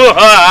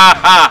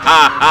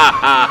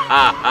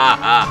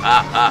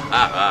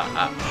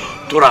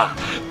 তোরা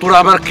তোরা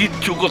আমার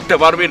কিচ্ছু করতে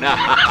পারবি না,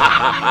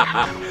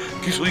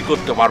 কিছুই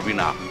করতে পারবি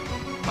না।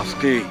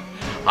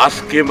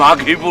 আজকে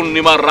মাঘী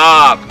পূর্ণিমার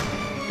রাত।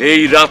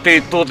 এই রাতে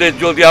তোদের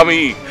যদি আমি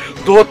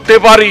ধরতে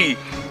পারি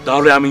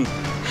তাহলে আমি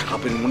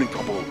সাপের মণি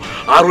পাবো,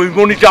 আর ওই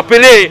মণিটা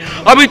পেলে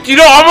আমি চির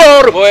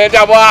অমর হয়ে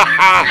যাব।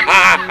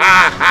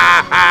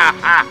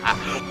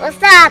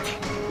 ওস্তাদ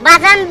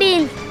বাজান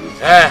বিন।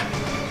 হ্যাঁ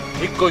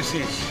ঠিক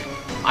কইছিস,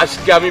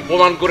 আজকে আমি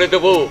প্রমাণ করে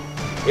দেব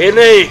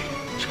এনে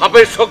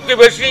সাপের শক্তি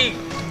বেশি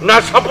না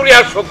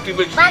সাপুরিয়ার শক্তি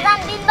বেশি। বাজান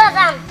বিন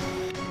বাজান।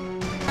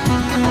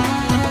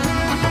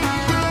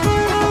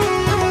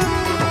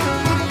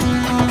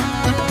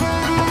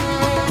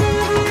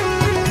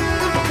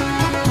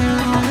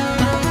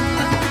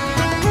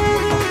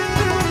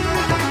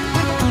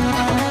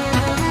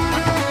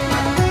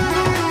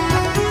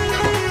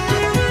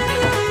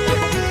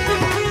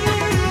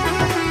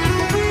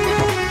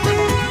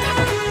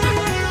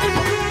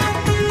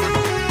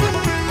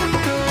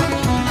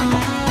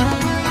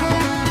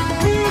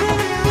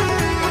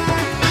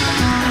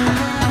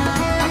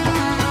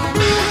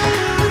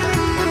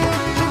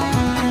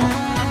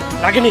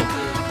 নাগিনী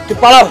তুই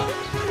পালাও,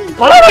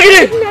 পালাও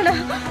নাগিনী। না না,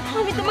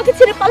 আমি তোমাকে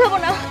ছেড়ে পালাবো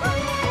না।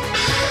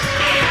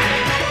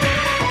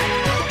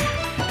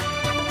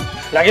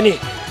 নাগিনী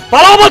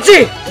পালাও বলছি।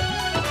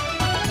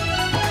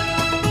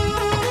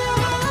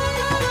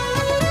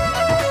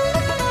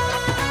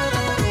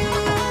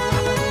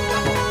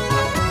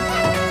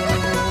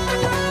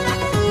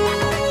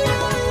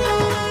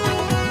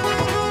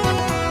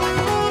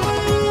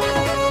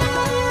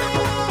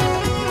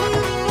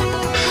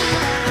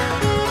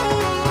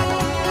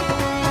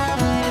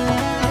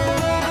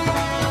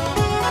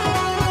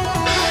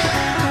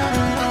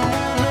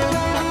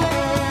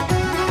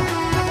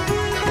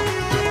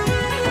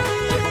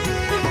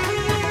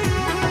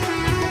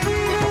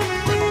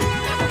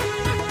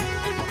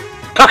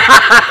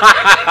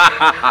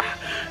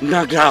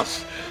 নাগরাজ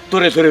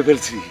তোরে ধরে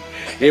ফেলছি,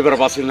 এবার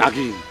বাসে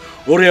নাগিন।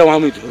 ওরেও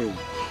আমি ধরুম,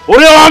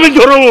 ওরেও আমি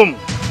ধরুম।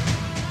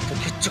 তুই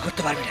কিচ্ছু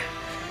করতে পারবি না,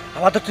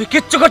 আমাদের তুই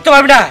কিচ্ছু করতে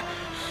পারবি না।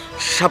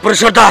 সাপুর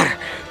সর্দার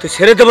তুই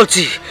ছেড়ে দে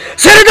বলছি,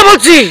 ছেড়ে দে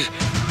বলছি।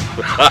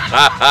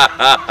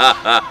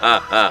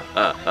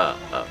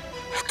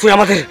 তুই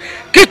আমাদের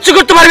কিচ্ছু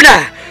করতে পারবি না,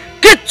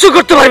 কিচ্ছু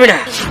করতে পারবি না।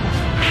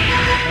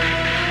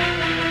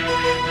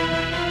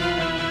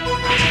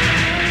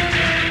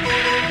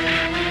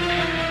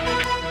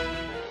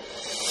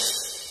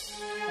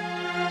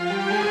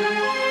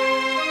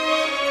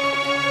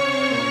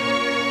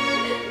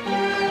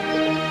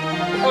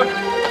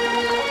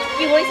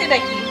 কি হয়েছে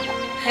নাকি?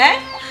 হ্যাঁ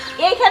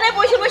এইখানে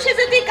বসে বসে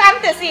যে তুই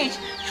কাঁদতেছিস,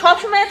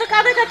 সবসময় এত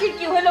কাঁদাকাটির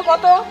কি হলো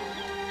কত?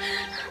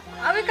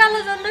 আমি কালো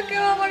জন্য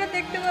কেউ আমার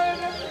দেখতে পারে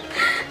না,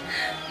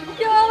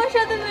 কেউ আমার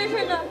সাথে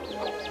মেশে না।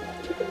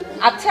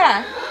 আচ্ছা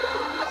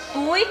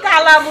তুই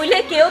কালা বইলে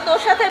কেউ তোর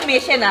সাথে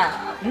মেশে না,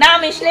 না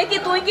মিশলে কি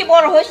তুই কি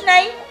বড় হইস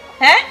নাই?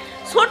 হ্যাঁ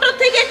ছোট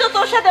থেকে তো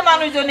তোর সাথে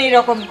মানুষজন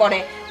এরকম করে,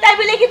 তাই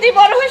বলে কি তুই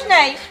বড় হইস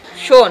নাই?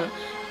 শোন,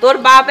 তোর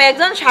বাপ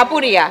একজন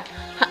সাপুরিয়া,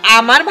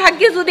 আমার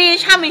ভাগ্যে যদি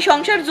স্বামী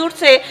সংসার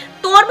জুটছে,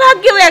 তোর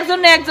ভাগ্যেও একজন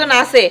না একজন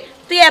আছে।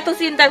 তুই এত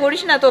চিন্তা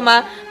করিস না। তোমা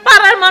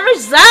পাড়ার মানুষ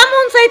যা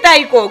মন চাই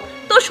তাই কোক,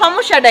 তোর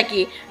সমস্যাটা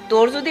কি?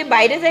 তোর যদি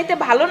বাইরে যাইতে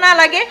ভালো না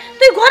লাগে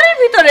তুই ঘরের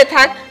ভিতরে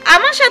থাক,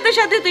 আমার সাথে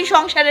সাথে তুই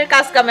সংসারের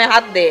কাজ কামে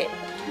হাত দে।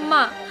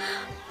 মা,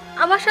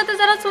 আমার সাথে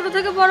যারা ছোট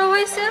থেকে বড়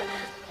হয়েছে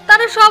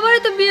তারা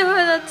সবারই তো বিয়ে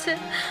হয়ে যাচ্ছে।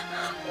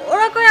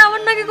 ওরা কয়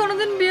আমার নাকি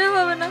কোনোদিন বিয়ে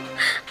হবে না।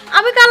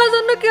 আমি কালো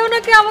জন্য কেউ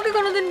নাকি আমাকে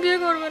কোনোদিন বিয়ে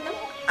করবে না।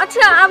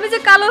 আচ্ছা আমি যে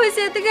কালো হয়েছি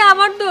এতে কি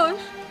আমার দোষ?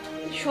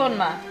 শোন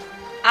মা,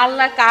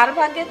 আল্লাহ কার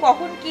ভাগ্যে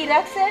কখন কি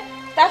রাখছে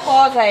তা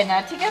কওয়া যায় না,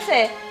 ঠিক আছে?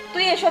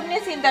 তুই এসব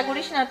নিয়ে চিন্তা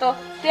করিস না তো।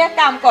 তুই এক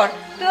কাম কর,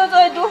 তুই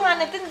ওই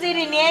দোকানেতে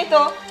জিরি নিয়ে আয়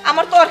তো,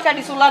 আমার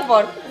তরকারি চুলার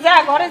পর। যা,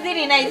 ঘরে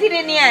জিরি নাই,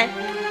 জিরে নিয়ে আয়।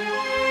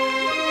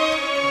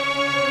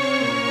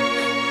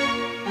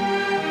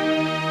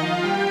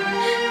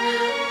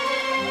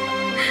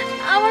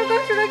 আমার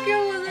কষ্টটা কেউ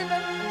বোঝে না,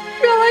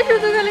 সবাই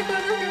শুধু খালি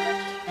কথা শোনে।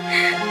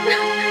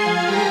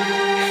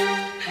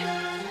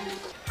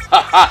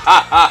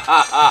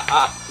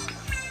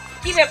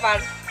 কি ব্যাপার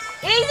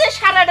এই যে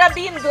সারাটা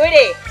দিন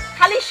ধরে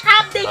খালি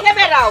সাপ দেখে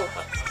বেড়াও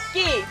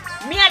কি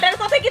মেয়েটার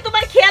কথা কি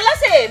তোমার খেয়াল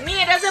আছে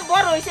মেয়েটা যে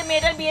বড় হইছে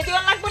মেয়েটার বিয়ে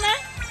দেওয়া লাগবে না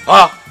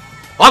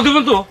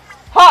দিবেন তো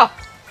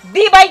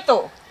দিবাই তো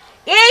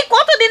এই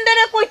কতদিন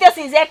ধরে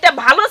কইতাছি যে একটা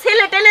ভালো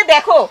ছেলে টেলে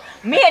দেখো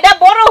মেয়েটা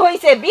বড়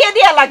হইছে বিয়ে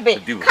দেওয়া লাগবে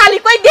খালি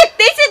কই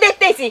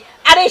দেখতেইছি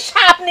আর এই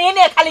সাপ নিয়ে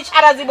নে খালি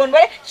সারা জীবন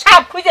ধরে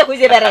সাপ খুঁজে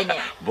খুঁজে বেড়াই না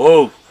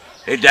বউ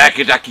এই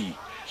এটা কি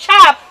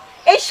সাপ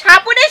এই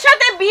সাপুরের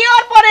সাথে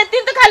বিয়ের পরে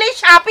কিন্তু খালি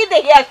সাপই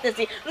দেখে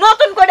আসতেছি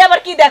নতুন করে আবার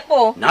কি দেখবো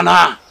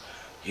না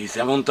এই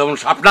যেমন তেমন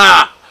সাপ না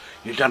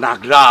এটা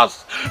নাগরাজ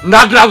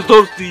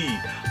ধরছি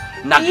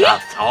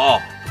নাগরাজ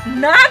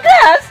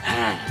নাগরাজ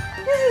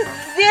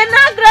যে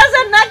নাগরাজ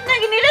আর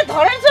নাগনাগিনীরে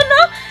ধরার জন্য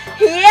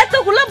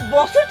এতগুলো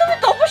বছর তুমি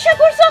তপস্যা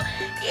করছো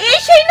এই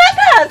সেই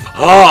নাগরাজ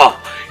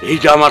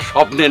এইটা আমার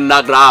স্বপ্নের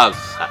নাগরাজ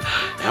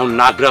এখন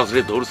নাগরাজ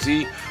রে ধরছি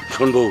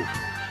শুনবো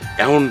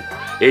এখন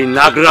এই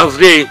নাগরাজ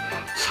রে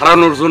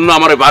সারানোর জন্য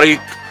আমার বাড়ি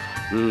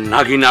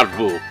নাগিন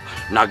আসবো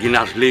নাগিন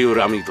আসলেই ওর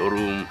আমি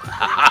ধরুম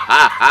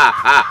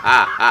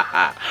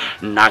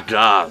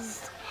নাগরাজ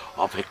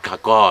অপেক্ষা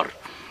কর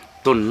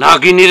তো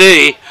নাগিনী রে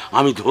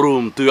আমি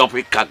ধরুম তুই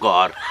অপেক্ষা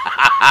কর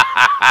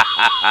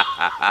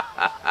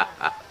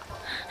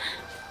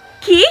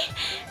কি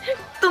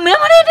তুমি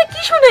আমার এটা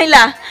কি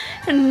শুনাইলা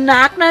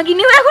নাগ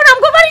নাগিনীও এখন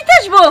আমগো বাড়িতে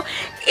আসবো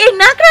এই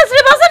নাগরাজ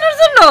রে বাঁচানোর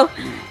জন্য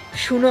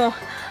শুনো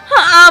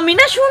আমি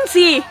না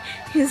শুনছি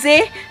যে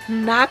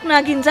নাগ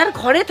নাগিন যার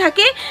ঘরে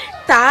থাকে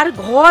তার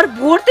ঘর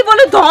ভর্তি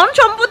বলে ধন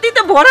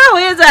সম্পত্তিতে ভরা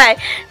হয়ে যায়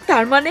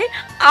তার মানে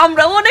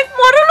আমরা অনেক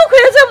বড়লোক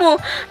হয়ে যাবো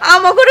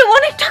আমার ঘরে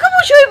অনেক টাকা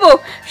পয়সা হইব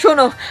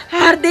শোনো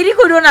আর দেরি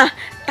করো না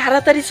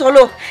তাড়াতাড়ি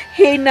চলো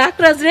এই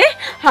নাগরাজ রে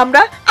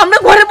আমরা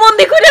ঘরে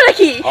বন্দি করে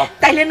রাখি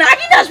তাইলে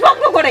নাগিন আসবো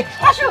আমগো ঘরে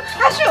আসো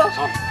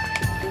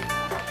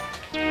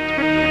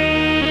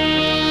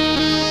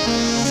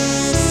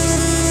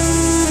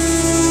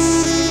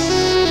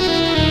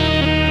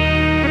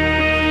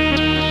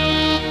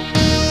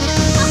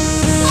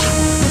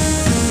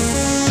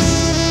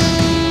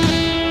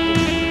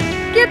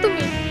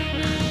তুমি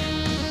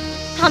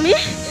আমি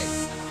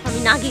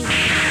নাগিন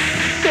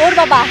তোর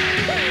বাবা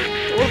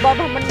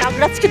আমার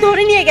নাগরাজকে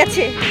ধরে নিয়ে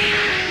গেছে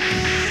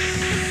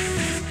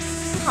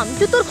আমি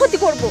তো তোর ক্ষতি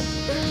করব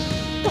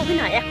তবে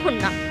না এখন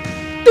না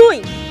তুই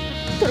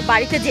তোর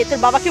বাড়িতে যে তোর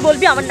বাবাকে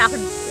বলবি আমার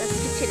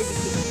নাগরাজকে ছেড়ে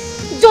দিতে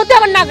যদি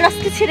আমার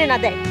নাগরাজকে ছেড়ে না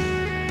দেয়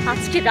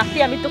আজকে রাতে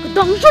আমি তোকে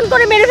দংশন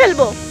করে মেরে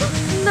ফেলবো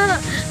না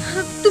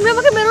তুমি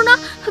আমাকে মেরো না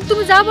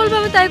তুমি যা বলবে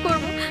আমি তাই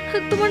করবো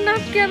তোমার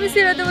নাককে আমি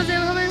ছেড়ে দেবো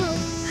যেভাবে হোক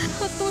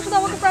তুমি শুধু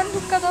আমাকে প্রাণ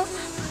ভিক্ষা দাও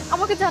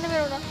আমাকে জানে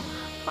মেরো না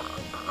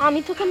আমি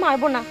তোকে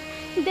মারবো না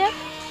দেখ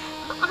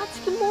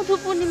আজকে মধু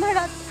পূর্ণিমার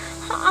রাত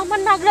আমার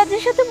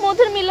নাগরাজের সাথে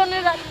মধুর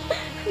মিলনের রাত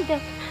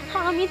দেখ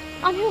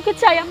আমি ওকে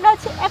চাই আমরা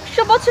আজ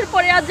 100 বছর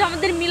পরে আজ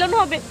আমাদের মিলন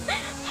হবে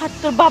আর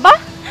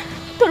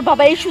তোর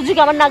বাবা এই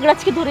সুযোগে আমার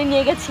নাগরাজকে ধরে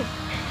নিয়ে গেছে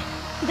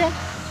দেখ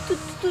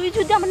তুই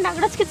যদি আমার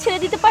নাগরাজকে ছেড়ে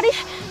দিতে পারিস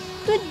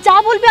তুই যা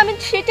বলবি আমি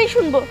সেটাই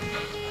শুনবো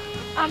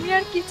আমি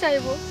আর কি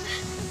চাইবো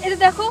এটা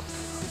দেখো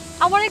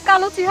আমার এই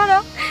কালো চেহারা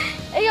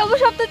এই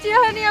অবশব্দ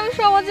চেহারা নিয়ে আমি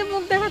সমাজে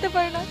মুখ দেখাতে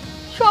পারি না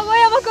সবাই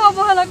আমাকে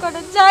অবহেলা করে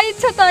যা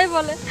ইচ্ছা তাই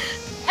বলে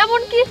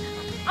এমনকি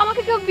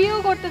আমাকে কেউ বিয়েও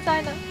করতে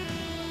চায় না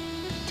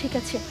ঠিক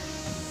আছে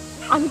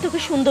আমি তোকে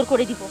সুন্দর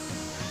করে দিব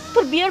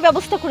তোর বিয়ের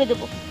ব্যবস্থা করে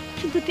দেব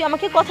কিন্তু তুই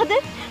আমাকে কথা দে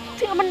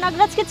তুই আমার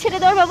নাগরাজকে ছেড়ে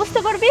দেওয়ার ব্যবস্থা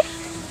করবি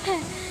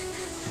হ্যাঁ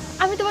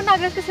আমি তোমার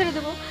নাগরাজকে ছেড়ে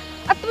দেবো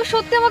আর তুমি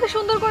সত্যি আমাকে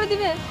সুন্দর করে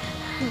দিবে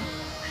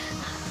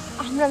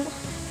আমরা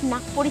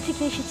নাগ পরি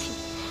থেকে এসেছি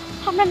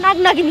আমরা নাগ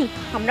নাগিনী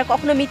আমরা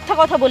কখনো মিথ্যা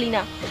কথা বলি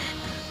না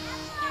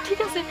ঠিক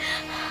আছে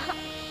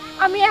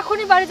আমি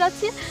এখনই বাড়ি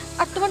যাচ্ছি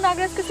আর তোমার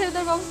নাগরাজকে ছেড়ে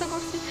দেওয়ার ব্যবস্থা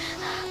করছি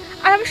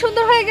আর আমি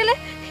সুন্দর হয়ে গেলে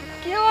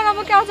কেউ আর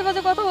আমাকে আজে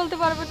বাজে কথা বলতে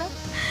পারবে না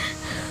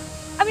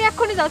আমি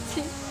এখনই যাচ্ছি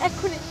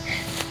এখনই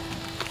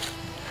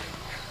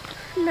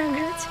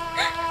নাগরাজ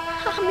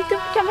আমি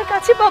তোমাকে আমার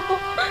কাছে পাবো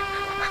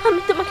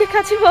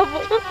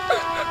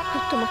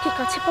তোমাকে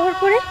কাছে পাওয়ার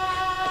পরে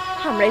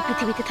আমরা এই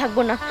পৃথিবীতে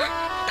থাকবো না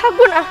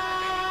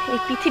এই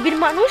পৃথিবীর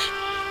মানুষ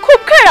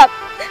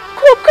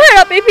খুব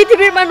খারাপ এই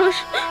পৃথিবীর মানুষ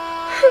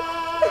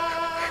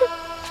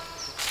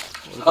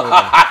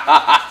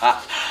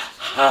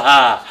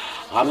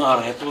আমার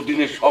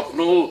এতদিনের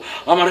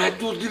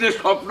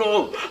স্বপ্ন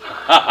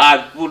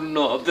আজ পূর্ণ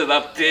হতে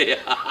যাচ্ছে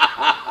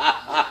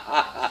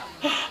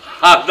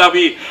আজ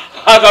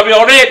আমি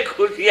অনেক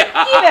খুশি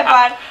কি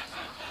ব্যাপার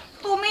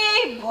তুমি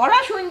ভরা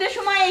সন্ধ্যের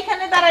সময়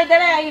এখানে দাঁড়ায়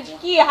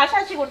কি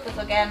হাসাহাসি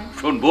করতেছো কেন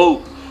শোন বউ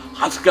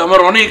আজকে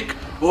আমার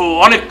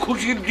অনেক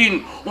খুশির দিন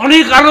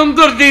অনেক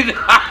আনন্দের দিন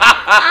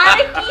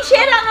আরে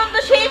কিসের আনন্দ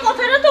সেই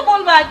কথাটা তো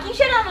বলবা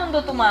কিসের আনন্দ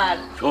তোমার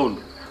শোন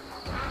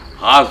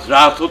আজ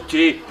রাত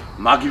হচ্ছে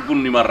মাঘী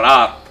পূর্ণিমার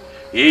রাত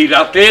এই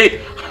রাতে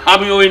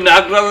আমি ওই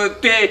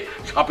নাগরাজেতে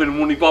সাপের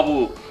মণি পাবো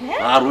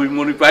আর ওই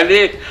মণি পাইলে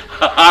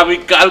আমি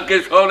কালকে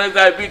শহরে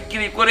যাই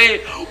বিক্রি করে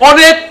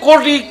অনেক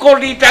কোটি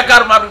কোটি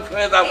টাকার মানুষ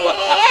হয়ে যাবো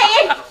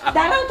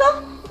দাঁড়াও তো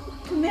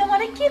তুমি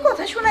আমারে কি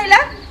কথা শুনাইলা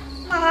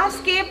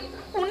আজকে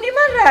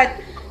পূর্ণিমার রাত,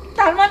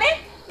 তার মানে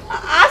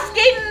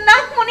আজকে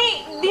নাগমণি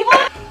দিব।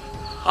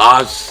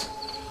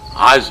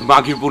 আজ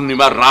মাঘী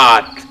পূর্ণিমার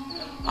রাত,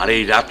 আর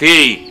এই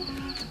রাতেই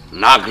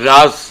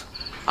নাগরাজ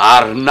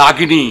আর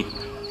নাগিনী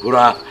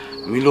ওরা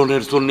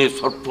মিলনের জন্য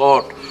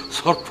ছটফট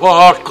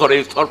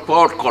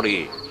করে।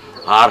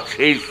 আর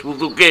সেই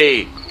সুযোগে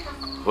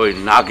ওই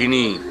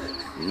নাগিনী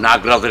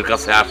নাগরাজের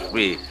কাছে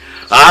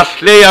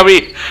আসলে আমি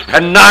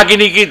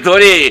নাগিনীকে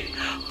ধরে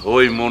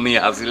ওই মনি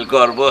হাসিল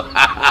করব।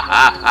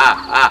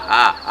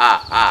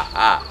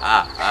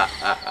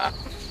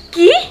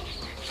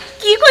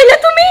 কি কইলা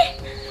তুমি?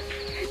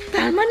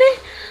 তার মানে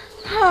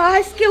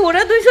আজকে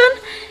ওরা দুইজন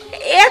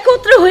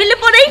একত্র হইলে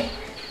পরেই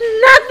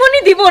নাগমণি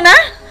দিব না?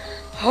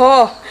 হ,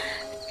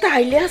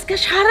 তাইলে আজকে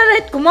সারা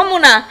রাত ঘুমাবো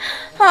না,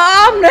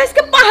 আমরা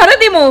আজকে পাহারা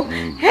দিব।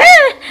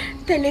 হ্যাঁ,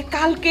 তাইলে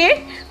কালকে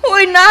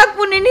ওই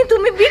নাগমণি নি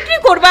তুমি বিক্রি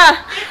করবা,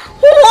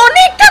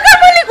 অনেক টাকার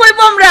মালিক হইব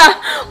আমরা,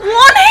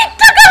 অনেক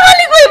টাকার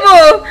মালিক হইব।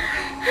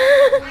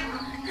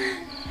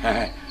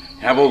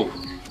 হ্যাঁ বউ,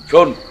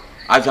 শোন,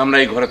 আজ আমরা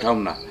এই ঘরে থাম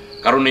না,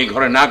 কারণ এই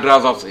ঘরে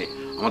নাগরাজ আছে,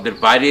 আমাদের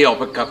বাইরে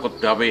অপেক্ষা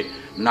করতে হবে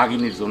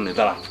নাগিনীর জন্য।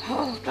 দাঁড়া,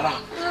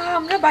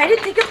 আমরা বাইরে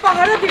থেকে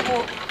পাহারা দেব।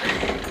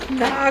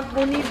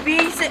 নাগমণি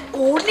বেইছে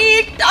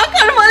অনেক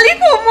টাকার মালিক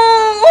হবো,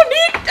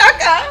 অনেক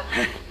টাকা।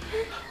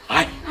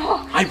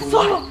 আয় বউ,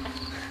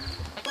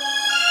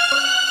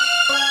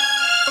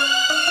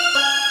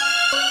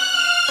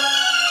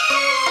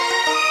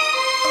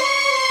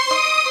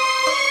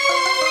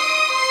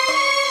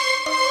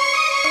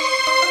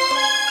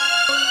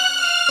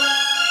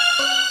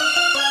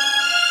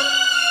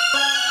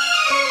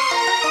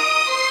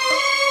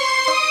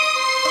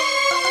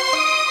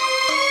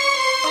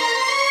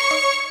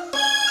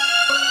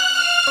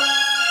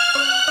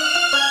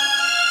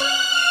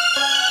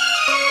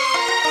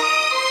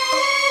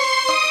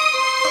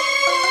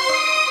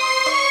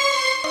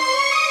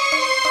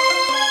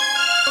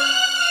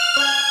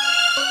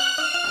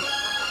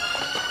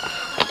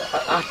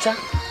 আচ্ছা,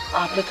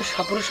 আপনি তো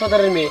সাপুরের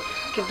সর্দারের মেয়ে,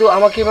 কিন্তু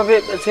আমাকে এভাবে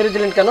ছেড়ে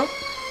দিলেন কেন?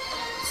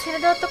 ছেড়ে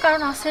দেওয়ার তো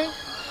কারণ আছে,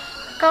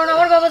 কারণ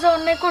আমার বাবা যা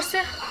অন্যায় করছে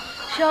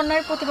সে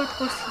অন্যায়ের প্রতিবাদ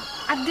করছে।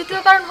 আর দ্বিতীয়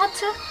কারণ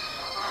হচ্ছে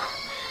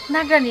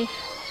নাগরানী,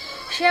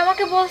 সে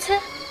আমাকে বলছে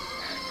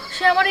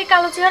সে আমার এই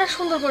কালো চেহারা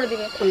সুন্দর করে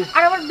দিবে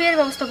আর আমার বিয়ের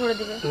ব্যবস্থা করে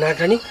দিবে।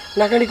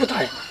 নাগরানী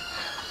কোথায়?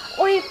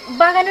 ওই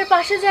বাগানের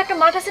পাশে যে একটা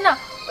মাঠ আছে না,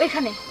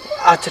 ওইখানে।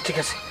 আচ্ছা ঠিক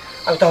আছে,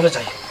 আমি তাহলে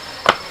যাই।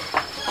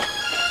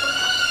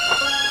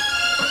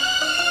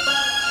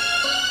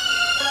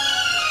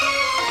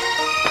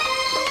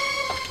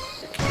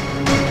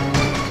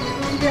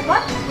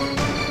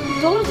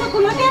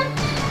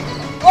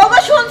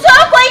 শুনছো,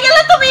 কই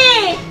গেলে তুমি?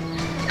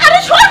 আরে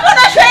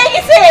সর্বনাশ হয়ে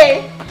গেছে।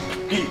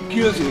 কি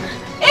হয়েছে?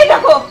 এই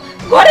দেখো,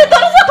 ঘরে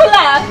দরজা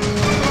খোলা।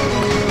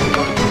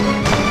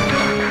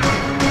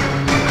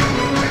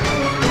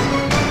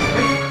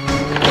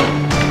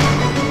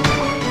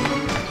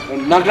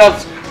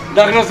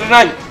 নাগরাজ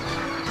নাই।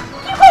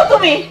 কি কও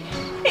তুমি?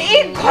 এই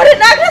ঘরে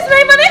নাগরাজ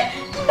নাই মানে?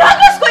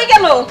 নাগরাজ কই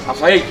গেল?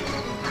 আচ্ছা, এই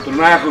তোর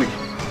মায়া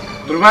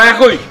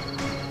কই?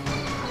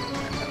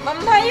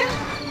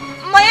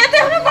 মায়া তো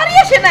এখনো বাড়ি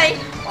আসে নাই,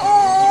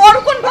 ওর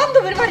কোন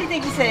বান্ধবীর বাড়িতে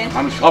গেছে।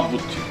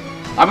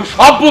 আমি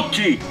সব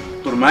বুঝছি।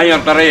 তোর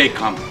মায়ার দ্বারা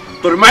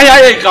তোর মায়া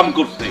এই কাম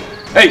করছে।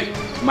 এই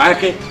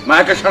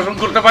মায়াকে শাসন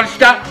করতে পারিস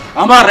না?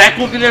 আমার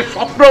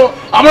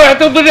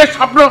এতদিনের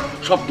স্বপ্ন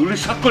সব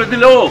ধুলিসাৎ করে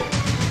দিল।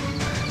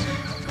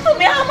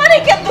 তুমি আমারে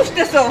কেন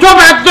দোষতেছো? চুপ,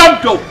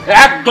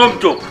 একদম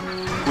চুপ।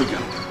 কই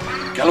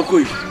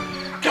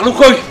গেল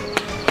কই?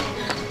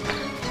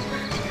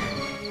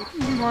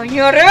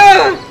 মায়ারে,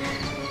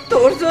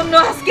 তোর জন্য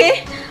আজকে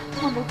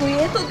আমাকে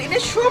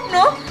এতদিনের স্বপ্ন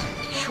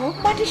সব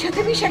মাটির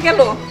সাথে মিশে গেল।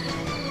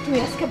 তুই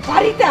আজকে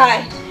বাড়িতে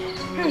আয়,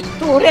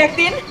 তোর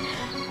একদিন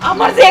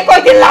আমার যে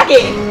কয়দিন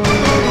লাগে।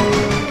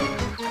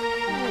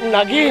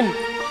 নাগিন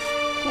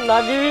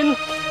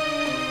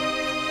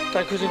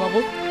তাই খুঁজে বাবু।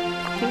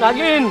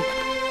 নাগিন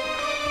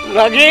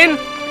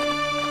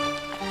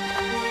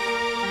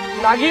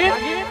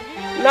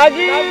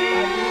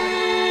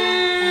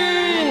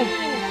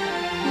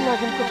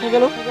কোথায়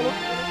গেল?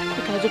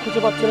 কোথায় যে খুঁজে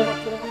পাচ্ছে না।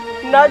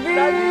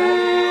 নাগরাজ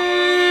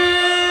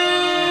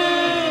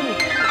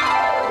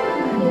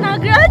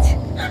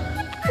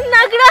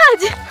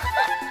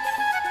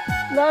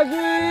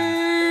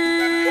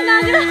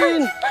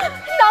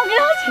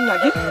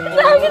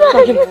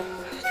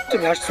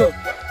তুমি আসছো?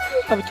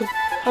 আমি তো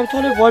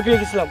অনেক ভয় পেয়ে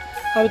গেছিলাম,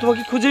 আমি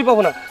তোমাকে খুঁজেই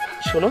পাবো না।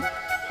 শোনো,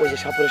 ওই যে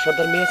সাপুরের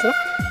সর্দার মেয়ে আছে না,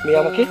 মেয়ে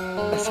আমাকে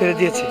ছেড়ে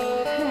দিয়েছে।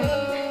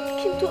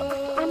 কিন্তু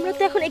আমরা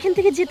তো এখন এখান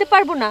থেকে যেতে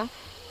পারবো না।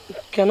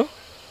 কেন?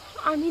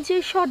 আমি যে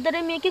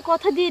সর্দারের মেয়েকে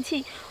কথা দিয়েছি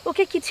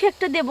ওকে কিছু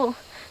একটা দেব,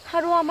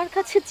 আর ও আমার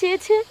কাছে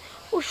চেয়েছে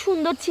ওর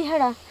সুন্দর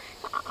চেহারা।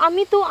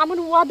 আমি তো আমার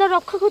ওয়াদা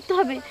রক্ষা করতে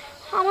হবে,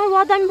 আমার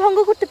ওয়াদা আমি ভঙ্গ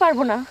করতে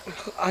পারবো না।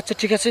 আচ্ছা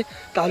ঠিক আছে,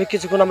 তাহলে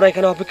কিছুক্ষণ আমরা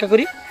এখানে অপেক্ষা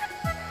করি।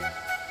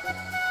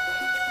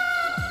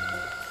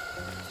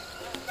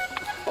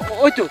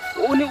 ওই তো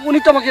উনি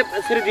তো আমাকে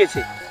ছেড়ে দিয়েছে।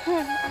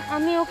 হ্যাঁ,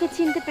 আমি ওকে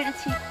চিনতে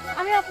পেরেছি।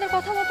 আমি আপনার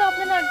কথা মতো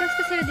আপনার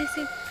নাগরাজকে ছেড়ে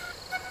দিয়েছি।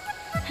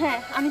 হ্যাঁ,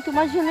 আমি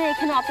তোমার জন্য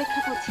এখানে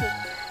অপেক্ষা করছি।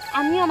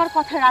 আমিও আমার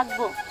কথা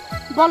রাখবো।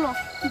 বলো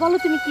বলো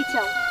তুমি কি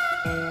চাও?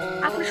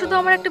 আপনি শুধু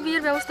আমার একটা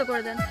বিয়ের ব্যবস্থা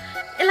করে দেন।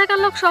 এলাকার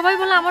লোক সবাই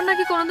বলে আমার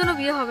নাকি কোনোদিনও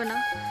বিয়ে হবে না।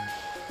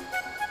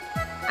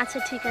 আচ্ছা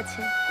ঠিক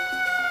আছে।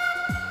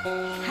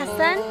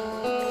 হাসান,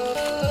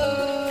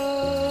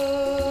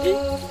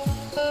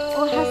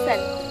 ও হাসান,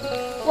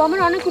 ও আমার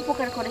অনেক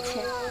উপকার করেছে।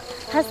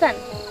 হাসান,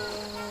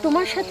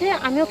 তোমার সাথে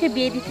আমি ওকে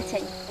বিয়ে দিতে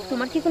চাই।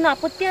 তোমার কি কোনো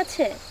আপত্তি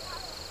আছে?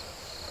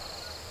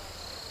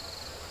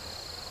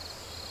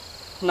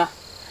 না।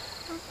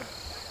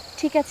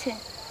 ঠিক আছে,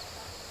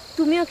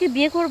 তুমি ওকে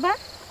বিয়ে করবা,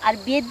 আর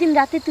বিয়ের দিন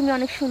রাতে তুমি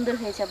অনেক সুন্দর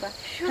হয়ে যাবা।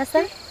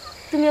 হাসান,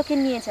 তুমি ওকে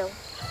নিয়ে যাও।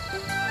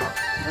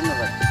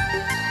 ধন্যবাদ।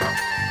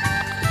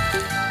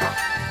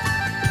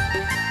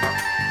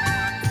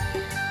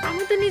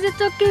 আমি তো নিজের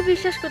চোখকেই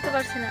বিশ্বাস করতে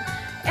পারছি না,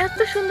 এত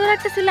সুন্দর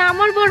একটা ছেলে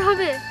আমার বর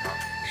হবে।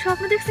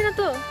 স্বপ্ন দেখছি না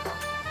তো?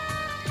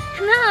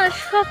 না,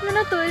 স্বপ্ন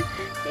না তো,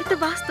 এই তো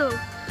বাস্তব।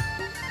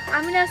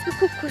 আমি না আজকে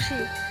খুব খুশি।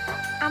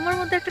 আমার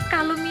মধ্যে একটা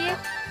কালো মেয়ে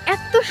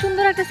এত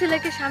সুন্দর একটা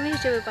ছেলেকে স্বামী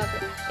হিসেবে পাবে,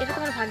 এটা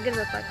তোমার ভাগ্যের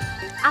ব্যাপার।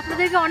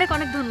 আপনাদেরকে অনেক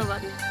অনেক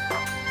ধন্যবাদ।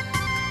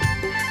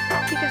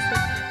 ঠিক আছে,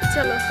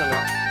 চলো চলো।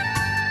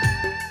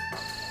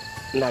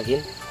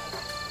 নাগিন,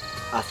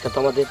 আজকে তো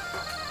আমাদের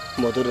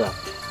মধুর রাত,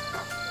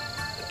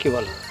 কি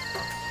বলো?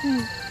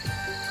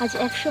 আজ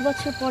 100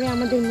 বছর পরে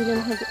আমাদের মিলন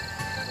হবে।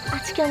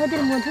 আজকে আমাদের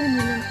মধুর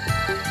মিলন।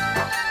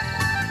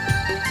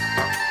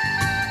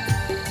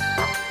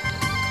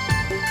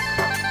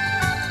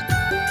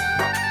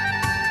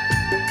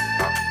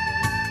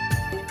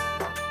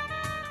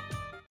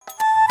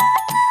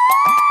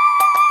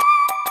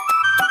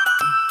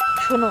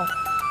 শোনো,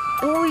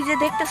 ওই যে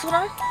দেখতেছো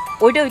না,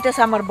 ওইটা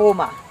হইতেছে আমার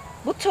বৌমা,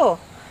 বুঝছো?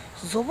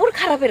 জবর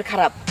খারাপের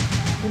খারাপ।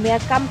 তুমি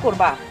এক কাম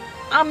করবা,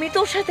 আমি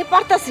তোর সাথে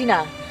পারতাছি না,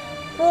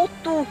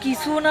 কত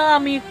কিছু না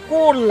আমি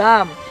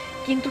করলাম,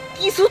 কিন্তু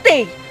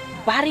কিছুতেই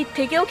বাড়ির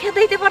থেকেও খেতে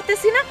দিতে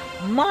পারতেছি না,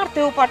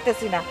 মারতেও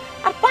পারতেছি না।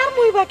 আর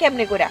পারবই বা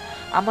কেমনে করে?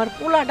 আমার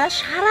পোলাটা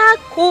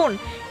সারাক্ষণ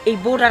এই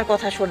বোরার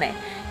কথা শোনে।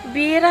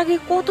 বিয়ের আগে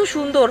কত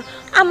সুন্দর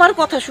আমার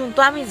কথা শুনতো,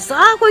 আমি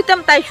যা কইতাম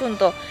তাই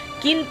শুনতো,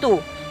 কিন্তু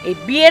এই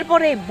বিয়ের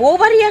পরে, বউ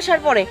বাড়ি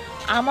আসার পরে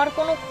আমার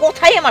কোনো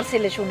কথাই আমার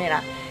ছেলে শুনে না।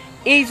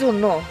 এই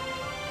জন্য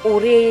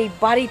ওরে এই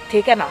বাড়ির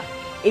থেকে না,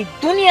 এই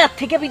দুনিয়ার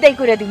থেকে বিদায়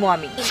করে দিব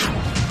আমি।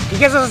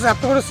 ঠিক আছে চাচা,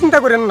 আপনি কোনো চিন্তা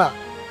করেন না।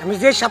 আমি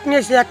যে স্বপ্নে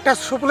আছি একটা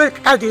সফলের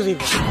কাজ দিয়ে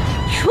যাইব।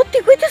 সত্যি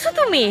কইতেছো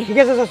তুমি? ঠিক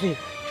আছে চাচি,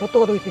 সত্য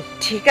কথা হইছে।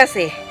 ঠিক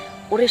আছে,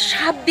 ওরে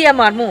সাপ দিয়া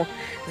মারমু,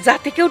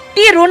 যাতে কেউ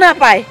টেরও না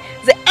পায়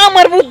যে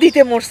আমার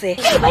বুদ্ধিতে মরছে।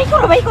 ভাই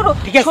করো, ভাই করো।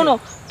 শোনো,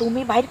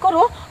 তুমি বাইর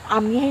করো,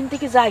 আমি এখান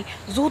থেকে যাই।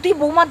 যদি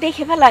বৌমা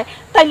দেখে ফেলায়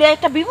তাইলে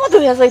একটা বিপদ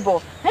হয়ে যাইব।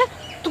 হ্যাঁ,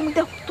 তুমি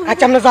দাও।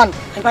 আচ্ছা, আপনি যান,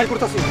 আমি বাইর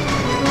করতেছি।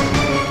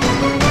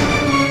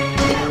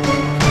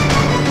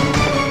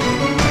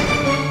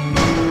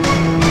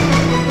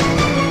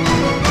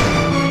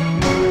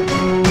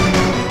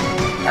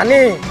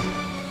 জানি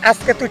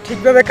আজকে তুই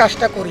ঠিকভাবে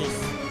কাজটা করিস,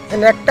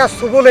 যেন একটা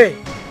সুবলে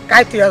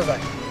কাইতে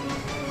যায়।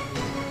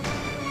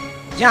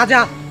 যা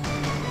যা,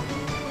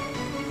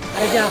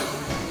 আরে যা,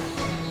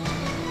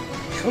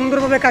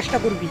 সুন্দরভাবে কাজটা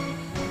করবি।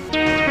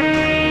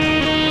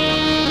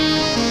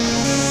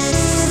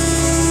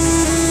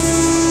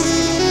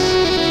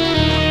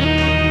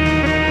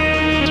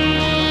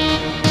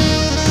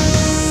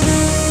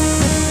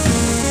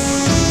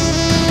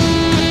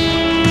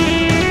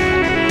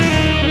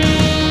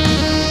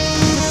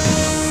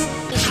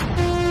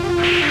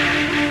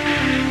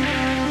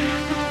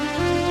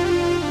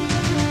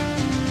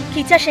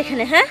 কি চাস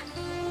এখানে? হ্যাঁ,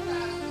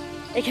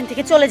 এখান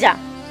থেকে চলে যা।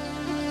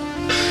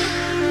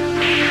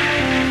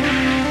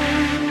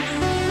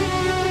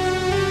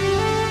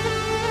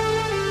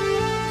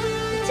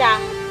 যা,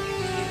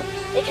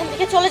 এখান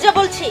থেকে চলে যা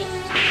বলছি।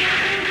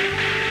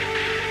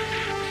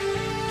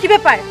 কি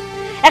ব্যাপার,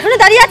 এখনো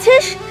দাঁড়িয়ে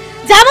আছিস?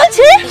 যা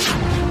বলছি।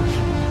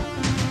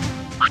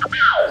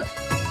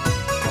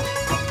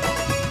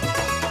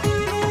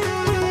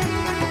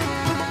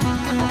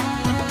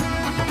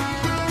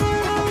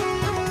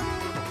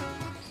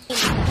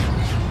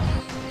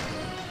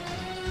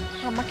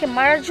 আমাকে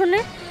মারার জন্য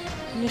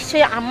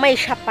নিশ্চয়ই আম্মা এই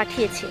সাপ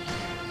পাঠিয়েছে,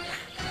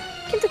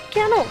 কিন্তু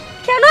কেন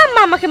কেন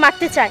আম্মা আমাকে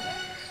মারতে চায়?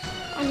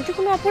 আমি তো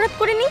কোনো অপরাধ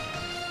করিনি,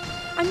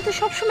 আমি তো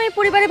সবসময়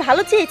পরিবারে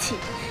ভালো চেয়েছি।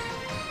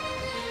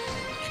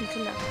 কিন্তু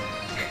না,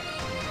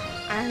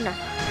 আর না।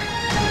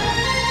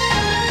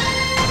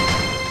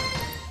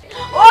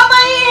 ও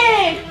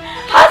মাইন,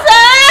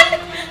 হাসান,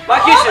 মা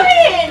কি হইছে?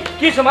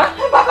 কি হইছে মা?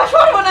 বাবা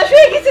সর্বনাশ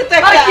হয়ে গেছে তো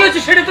একটা। আরে কি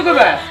হইছে সেটা তো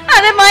কইবা।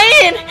 আরে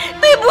মাইন,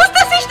 তুই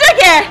বুঝতেছিস না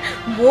কে?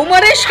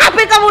 বৌমারে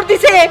সাপে কামড়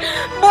দিছে,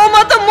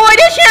 বৌমা তো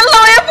মরে শেল্লা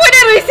হয়ে পড়ে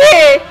রইছে।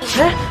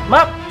 হ্যাঁ মা,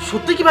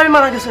 সত্যি কিভাবে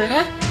মারা গেছে?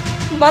 হ্যাঁ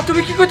মা,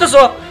 তুমি কি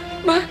কইতেছো?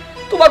 মা,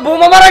 তোমার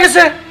বৌমা মারা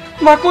গেছে?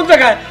 মা কোন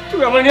জায়গায়?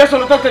 তুমি আমার নিয়ে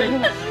চলো তাড়াতাড়ি।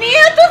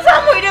 নিয়ে তো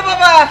যাবই রে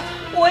বাবা,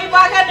 ওই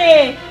বাগানে।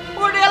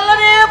 ওরে আল্লাহ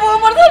রে,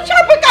 বৌমার তো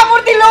সাপে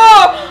কামড় দিল।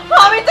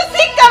 আমি তো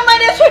চিৎকার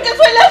মাইরে ছুটে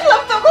চলে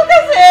আসলাম তোর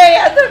কাছে,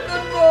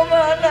 এতক্ষণ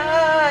বৌমা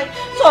নাই।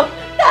 চল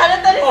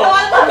তাড়াতাড়ি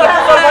চল চল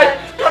ভাই,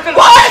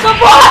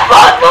 বল, বল,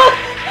 বল, বল, বল।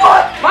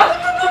 মা,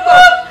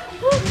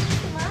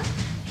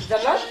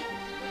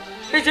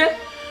 এই যে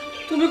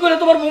তুমি কইলে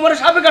তোমার বৌমারে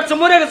সাপে কাটছে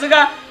মরে গেছে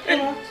গা।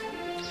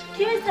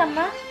 কি হয়েছে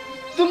আম্মা?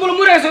 তুমি বলে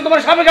মরে গেছে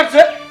তোমার সাপে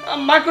কাটছে,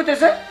 মা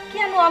কইতেছে।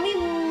 কেন আমি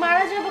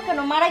মারা যাবো কেন?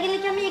 মারা গেলে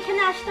কি আমি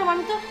এখানে আসতাম?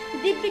 আমি তো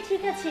দিব্যি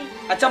ঠিক আছি।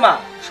 আচ্ছা মা,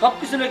 সব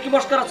কিছু নিয়ে কি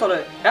মস্করা চলে?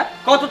 হ্যাঁ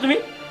কত তুমি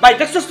ভাই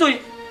দেখছস তুই?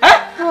 হ্যাঁ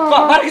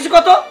মার কিছু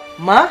কত?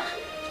 মা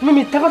তুমি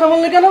মিথ্যা কথা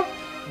বললে কেন?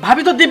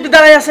 ভাবি তো দিব্যি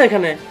দাঁড়াই আছে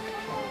এখানে।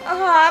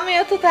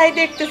 আমিও তো তাই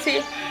দেখতেছি।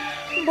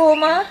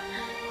 বৌমা,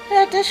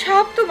 একটা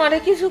সাপ তোমারে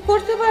কিছু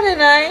করতে পারে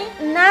নাই?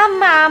 না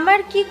মা, আমার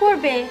কি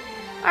করবে?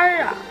 আর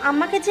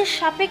আমাকে যে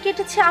সাপে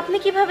কেটেছে আপনি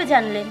কিভাবে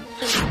জানলেন?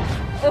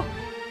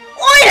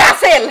 ওই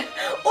রাসেল,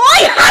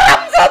 ওই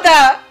হারামজাদা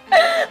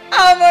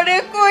আমারে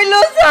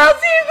কইলো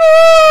চাচি গো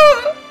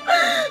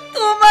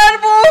তোমার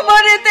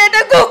বৌমারে তো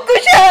এটা গক্কু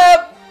সাপ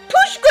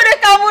ঠুস করে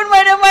কামড়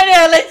মারে মারে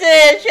হালাইছে,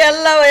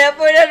 শাল্লা হইয়া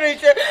পড়ে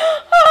রইছে।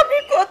 আমি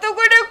কত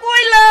করে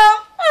কইলাম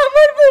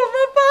আমার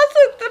বৌমা 5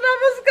 ওয়াক্ত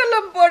নামাজ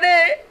কালাম পড়ে,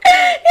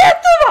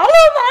 এত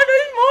ভালো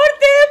মানুষ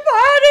মরতে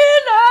পারে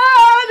না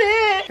রে।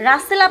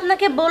 রাসেল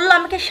আপনাকে বললো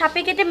আমাকে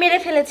সাপে কেটে মেরে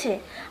ফেলেছে,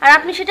 আর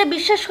আপনি সেটা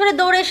বিশ্বাস করে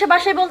দৌড়ে এসে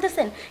বাসায়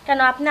বলতেছেন কেন?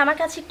 আপনি আমার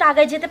কাছে একটু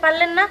আগায় যেতে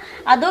পারলেন না?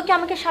 আদৌ কি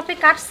আমাকে সাপে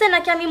কাটছে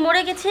নাকি আমি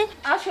মরে গেছি?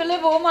 আসলে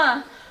বৌমা,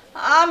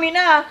 আমি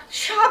না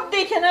সাপ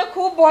দেখে না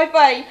খুব ভয়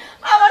পাই।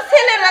 আমার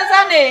ছেলেরা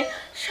জানে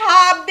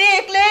সাপ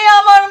দেখলে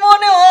আমার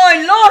মনে হয়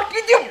লটকি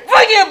দিয়ে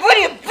ভরিয়ে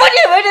ভরিয়ে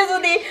ভরিয়ে ভরিয়ে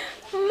যদি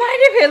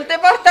মাইরে ফেলতে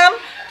পারতাম,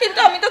 কিন্তু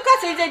আমি তো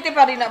কাছেই যাইতে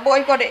পারি না,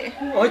 ভয় করে।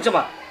 হয়েছে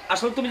মা,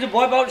 আসলে তুমি যে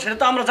ভয় পাও সেটা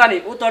তো আমরা জানি,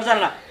 ও তো আর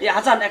জানে না। এই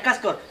হাসান এক কাজ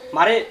কর,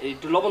 মারে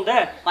একটু লবণ দে,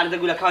 পানিতে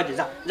গুলা খাওয়াই দে,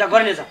 যা যা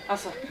ঘরে নিয়ে যা।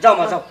 আচ্ছা যাও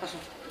মা যাও।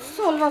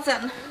 চল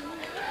বাজান।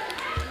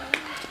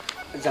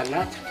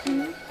 জান্নাত,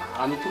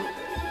 আমি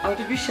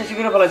তো বিশ্বাসই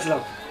করে বলেছিলাম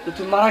যে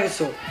তুমি মারা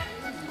গেছো।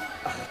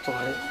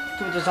 তোমারে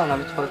তুমি তো জানো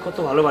আমি তোমার কত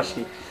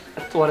ভালোবাসি,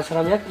 তোমার ছাড়া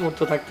আমি এক মুহূর্ত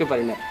থাকতে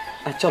পারি না।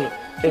 চলো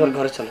এবার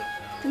ঘরে চলো।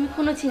 তুমি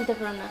কোনো চিন্তা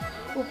করো না,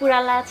 উপর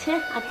আল্লাহ আছে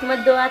আর তোমার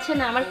দোয়া আছে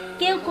না, আমার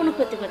কেউ কোনো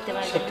ক্ষতি করতে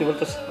পারবে না। সত্যি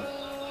বলতেছ?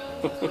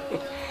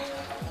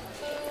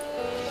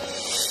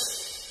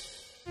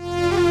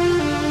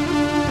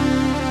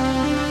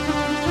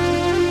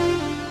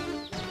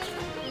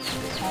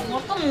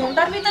 আমার তো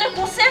মনটার ভিতরে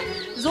পড়ছে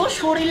যে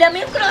শরীরে আমি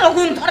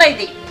আগুন ধরাই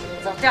দিই,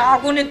 যাতে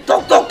আগুনে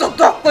দক দক দক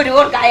দক করে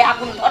ওর গায়ে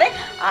আগুন ধরে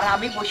আর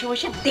আমি বসে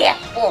বসে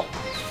দেখবো,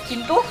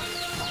 কিন্তু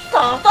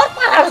তা তো আর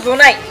পারার জো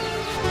নাই।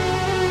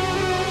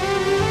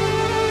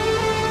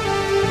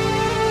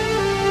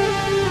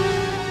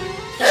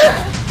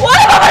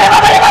 ওরে বাবা রে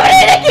বাবা রে বাবা রে,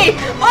 এটা কি?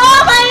 ও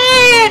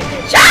মাইন,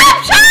 সাপ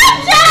সাপ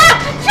সাপ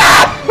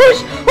সাপ, হুশ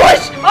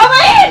হুশ, ও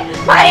মাইন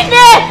মাইন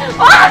রে,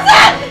 ও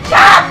হাসান,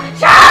 সাপ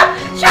সাপ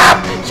সাপ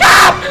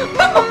সাপ,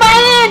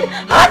 মাইন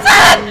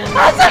হাসান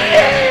হাসান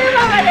রে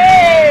বাবা রে,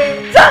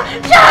 সাপ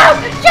সাপ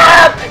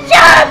সাপ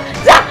সাপ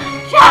সাপ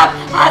সাপ,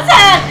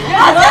 হাসান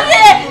হাসান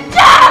রে,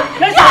 সাপ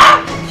সাপ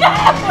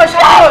সাপ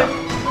সাপ,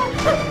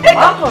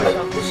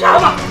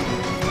 সাপ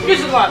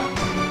কিছু তোমার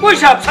কই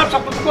সাপ সাপ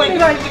সাপ কই?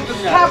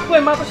 সাপ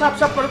কই মা? তো সাপ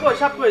সাপ করে কই?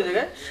 সাপ কই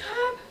জায়গায়?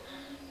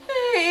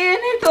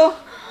 এনে তো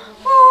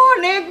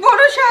অনেক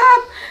বড় সাপ,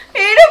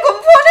 এরকম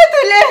ফোনে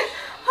তুলে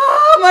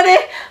আমারে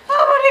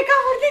আমারে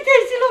কামড় দিতে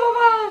এসেছিল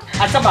বাবা।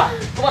 আচ্ছা মা,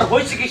 তোমার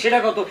হয়েছে কি সেটা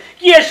কত?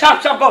 কি এর সাপ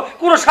সাপ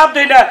কোনো সাপ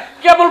দেই না,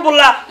 কেবল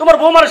বললা তোমার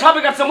বৌমার সাপে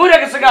কাটছে মরে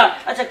গেছে গা।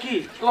 আচ্ছা কি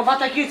তোমার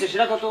মাথায় কি হয়েছে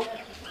সেটা কত?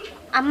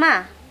 আম্মা,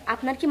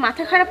 আপনার কি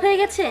মাথা খারাপ হয়ে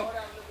গেছে?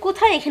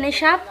 কোথায় এখানে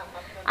সাপ?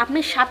 আপনি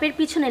সাপের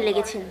পিছনে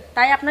লেগেছেন,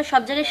 তাই আপনার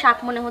সব জায়গায় সাপ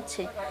মনে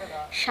হচ্ছে।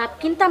 সাপ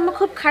কিন্তু আম্মা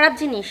খুব খারাপ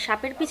জিনিস,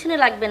 সাপের পিছনে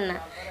লাগবেন না।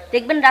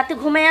 দেখবেন রাতে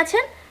ঘুমায়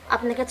আছেন,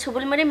 আপনাকে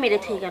ছবল মেরে মেরে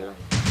থুয়ে গেল।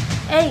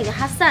 এই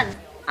হাসান,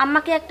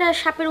 আম্মাকে একটা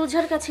সাপের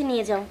ওঝার কাছে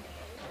নিয়ে যাও।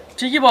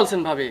 ঠিকই বলছেন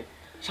ভাবি,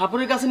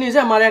 সাপুরের কাছে নিয়ে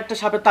যায় মারে একটা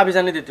সাপের তাবিজ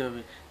আনিয়ে দিতে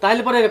হবে,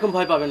 তাইলে পরে এরকম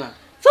ভয় পাবে না।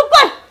 চুপ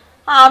কর,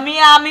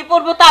 আমি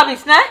পড়বো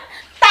তাবিজ না,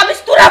 তাবিজ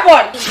তোরা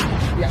পড়।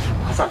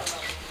 হাসান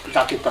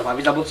যা, তুই তোর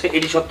ভাবি যা বলছে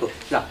এটি সত্য,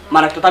 যা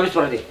মার একটা তাবিজ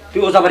পরে দে,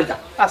 তুই ওজা বাড়ি যা।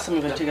 আচ্ছা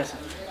ভাই ঠিক আছে।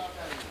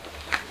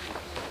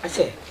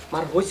 আচ্ছা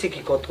মার হয়েছে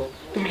কি কত?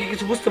 তুমি কি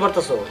কিছু বুঝতে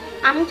পারতেছো?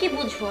 আমি কি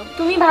বুঝবো,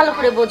 তুমি ভালো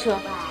করে বোঝো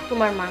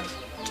তোমার মা।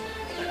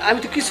 আমি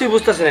তো কিছুই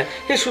বুঝতেছি না,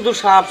 এ শুধু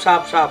সাপ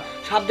সাপ সাপ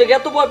সাপ দেখে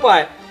এত ভয়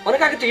পায়,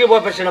 অনেক আগে থেকে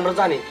ভয় পাচ্ছেন আমরা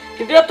জানি,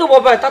 কিন্তু এত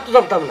ভয় পায় তা তো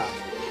জানতাম না।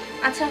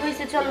 আচ্ছা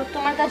হয়েছে, চলো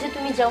তোমার কাজে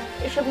তুমি যাও,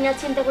 এসব নিয়ে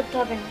চিন্তা করতে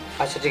হবে না।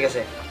 আচ্ছা ঠিক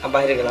আছে, আমি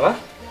বাইরে গেলাম। হ্যাঁ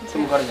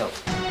তুমি ঘরে যাও।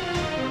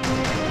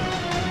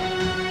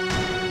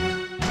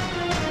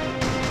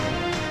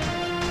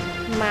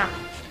 মা,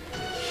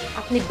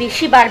 আপনি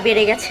বেশি বার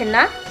বেড়ে গেছেন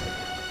না?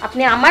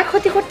 আপনি আমার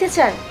ক্ষতি করতে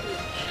চান?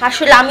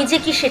 আসলে আমি যে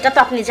কি সেটা তো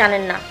আপনি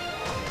জানেন না।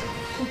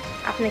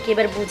 আপনাকে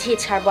এবার বুঝিয়ে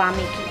ছাড়বো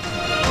আমি কি।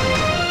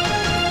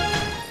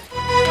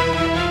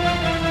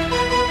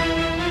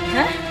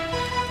 হ্যাঁ,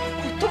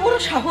 কত বড়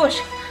সাহস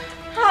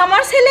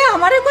আমার ছেলে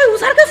আমারে কই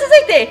উসার কাছে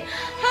যাইতে,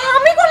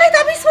 আমি গলায়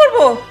তাবিজ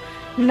পরবো?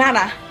 না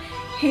না,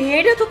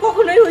 এটা তো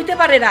কখনোই হইতে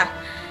পারে না।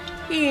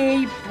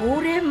 এই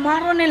ভোরে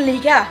মারণের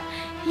লিগা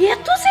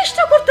এত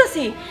চেষ্টা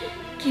করতেছি,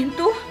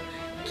 কিন্তু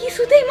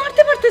কিছুতেই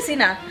মারতে পারতেছি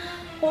না।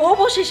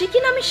 অবশেষে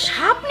কিনা আমি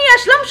সাপ নিয়ে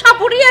আসলাম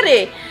সাপুরিয়ারে,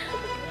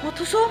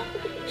 অথচ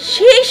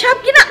সেই সাপ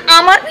কিনা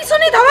আমার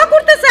পিছনে ধাওয়া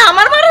করতেছে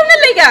আমার মারণের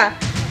লিগা।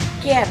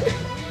 কেন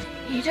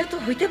এটা তো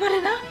হইতে পারে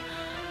না,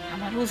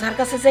 আমার ওঝার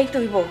কাছে যাইতে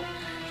হইব।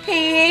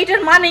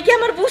 এইটার মানে কি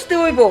আমার বুঝতে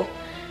হইব।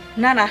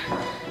 না না,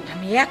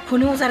 আমি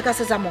এক্ষুনি ওঝার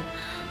কাছে যাবো,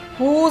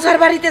 ওঝার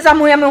বাড়িতে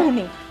যাবো আমি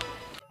হুনি।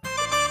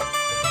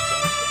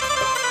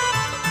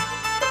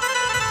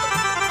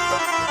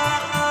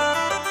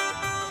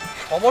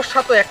 সমস্যা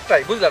তো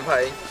একটাই, বুঝলেন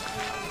ভাই,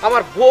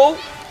 আমার বউ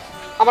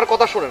আমার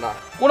কথা শোনে না,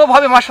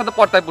 কোনোভাবে আমার সাথে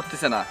পর্দায়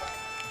পড়তেছে না।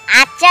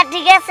 আচ্ছা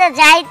ঠিক আছে,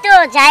 যাই তো,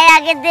 যাই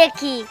আগে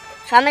দেখি,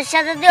 সমস্যা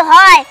যদি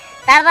হয়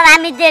তারপর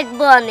আমি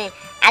দেখবো। অনেক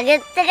আগে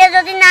থেকে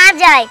যদি না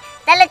যাই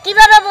তাহলে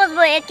কিভাবে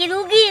বুঝবো এ কি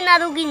রুগী না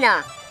রুগী না?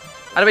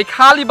 আরে ভাই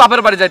খালি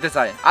বাপের বাড়ি যাইতে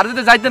চায়, আর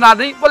যদি যাইতে না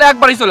দেই বলে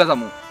একবারই চলে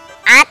যাবো।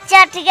 আচ্ছা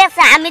ঠিক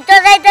আছে, আমি তো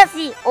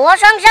যাইতাছি, ও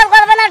সংসার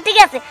করবে না ঠিক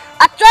আছে,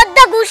 আর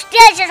 14 গোষ্ঠী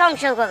এসে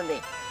সংসার করবে।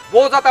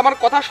 বউ যাতে আমার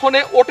কথা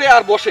শোনে, ওঠে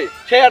আর বসে,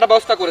 সেই একটা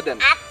ব্যবস্থা করে দেন।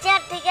 আচ্ছা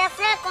ঠিক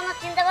আছে, কোনো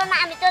চিন্তা করো না,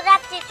 আমি তো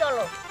যাচ্ছি,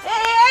 চলো।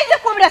 এই যে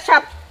কবিরা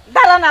সাহেব,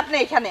 দাঁড়ান আপনি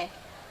এখানে।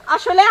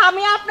 আসলে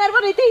আমি আপনার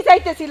বাড়িতেই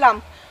যাইতেছিলাম।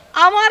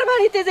 আমার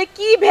বাড়িতে যে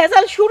কি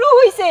ভেজাল শুরু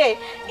হইছে,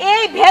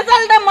 এই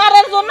ভেজালটা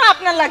মারার জন্য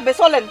আপনার লাগবে,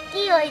 চলেন।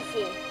 কি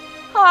হইছে?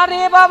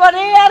 আরে বাবা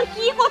রে, আর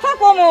কি কথা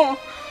কমো,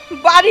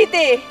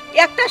 বাড়িতে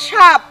একটা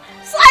সাপ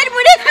চার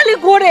মিনিটে খালি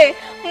ঘোরে,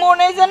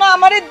 মনে যেন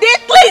আমারে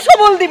দেখলেই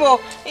সবল দিব।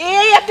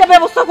 এই একটা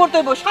ব্যবস্থা করতে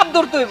হইব, সাপ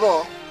ধরতে হইব।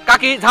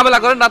 কাকি ঝামেলা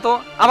করেন না তো,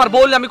 আমার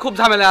বউলে আমি খুব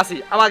ঝামেলা আছি,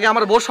 আমাকে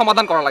আমার বউর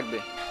সমাধান করা লাগবে।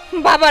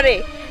 বাবারে,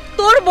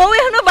 তোর বউ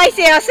এখনো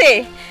বাইসে আছে,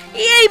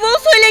 এই বউ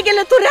চলে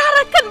গেলে তোর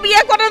আরেকখান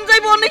বিয়ে করান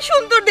যাইব অনেক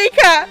সুন্দর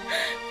দেখা।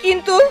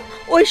 কিন্তু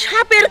ওই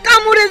সাপের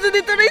কামড়ে যদি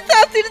তোর এই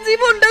চাচির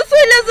জীবনটা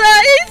চলে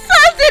যায়, এই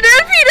চাচির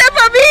ফিরে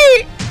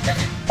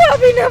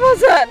পাবি না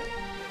বাজান।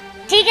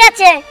 ঠিক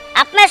আছে,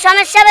 আপনার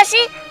সমস্যা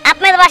বেশি,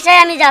 আপনার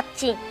বাসায় আমি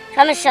যাচ্ছি,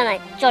 সমস্যা নাই,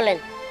 চলেন।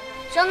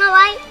 শোনো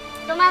ভাই,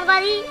 তোমার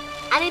বাড়ি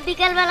আমি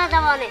বিকেল বেলা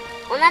যাবো অনেক,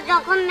 ওনার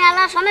যখন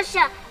মেলা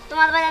সমস্যা,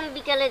 তোমার বাড়ি আমি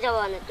বিকেলে যাবো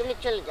অনেক, তুমি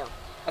চলে যাও।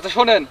 আচ্ছা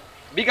শোনেন,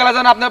 বিকালে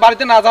যেন আপনার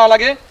বাড়িতে না যাওয়া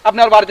লাগে,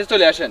 আপনার বাড়িতে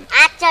চলে আসেন।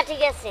 আচ্ছা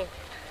ঠিক আছে।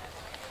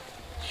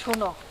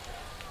 শোনো,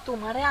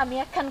 তোমারে আমি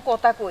একখান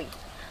কথা কই,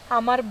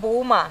 আমার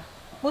বৌমা,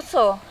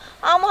 বুঝছো,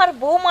 আমার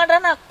বৌমাটা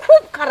না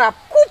খুব খারাপ,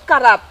 খুব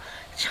খারাপ।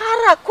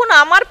 সারাক্ষণ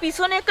আমার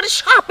পিছনে একটা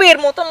সাপের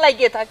মতন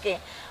লাগিয়ে থাকে।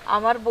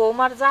 আমার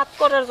বৌমার জাত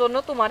করার জন্য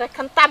তোমার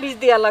একখান তাবিজ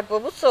দেওয়া লাগবে,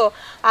 বুঝছো।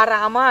 আর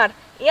আমার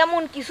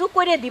এমন কিছু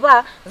করে দিবা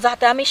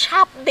যাতে আমি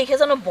সাপ দেখে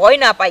যেন ভয়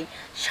না পাই,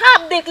 সাপ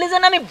দেখলে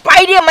যেন আমি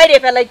বাইরে মাইরে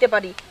ফেলাইতে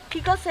পারি,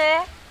 ঠিক আছে?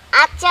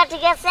 আচ্ছা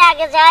ঠিক আছে,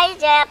 আগে যাই,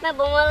 যাই আপনার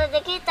বৌমাকে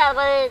দেখি,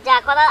 তারপরে যা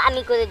করার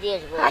আমি করে দিয়ে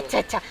আসবো। আচ্ছা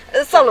আচ্ছা,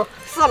 চলো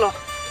চলো।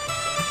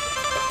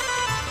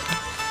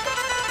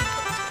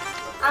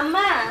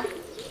 আম্মা,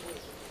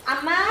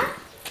 আম্মা,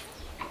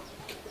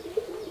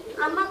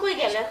 আম্মা কই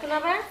গেল এখন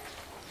আবার?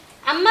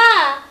 আম্মা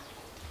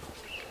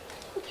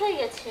কোথায়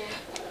গেছে?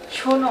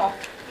 শোনো,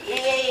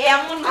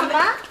 এমন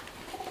আম্মা,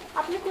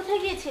 আপনি কোথায়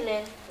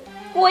গিয়েছিলেন?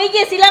 কই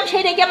গেছিলাম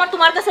সেটা কি আমার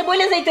তোমার কাছে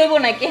বলে যাইতে হইব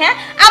নাকি? হ্যাঁ,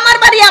 আমার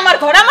বাড়ি আমার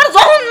ঘর, আমার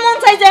যখন মন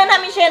চাই যায় না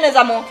আমি সেনে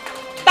যাবো।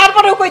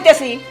 তারপরেও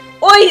কইতেছি,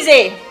 ওই যে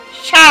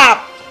সাপ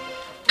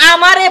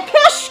আমারে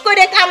ফস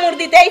করে কামড়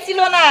দিতে আইছিল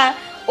না,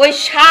 ওই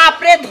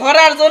সাপরে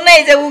ধরার জন্য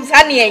এই যে উঝা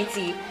নিয়ে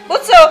আইছি,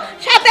 বুঝছো।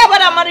 সাথে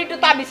আবার আমার একটু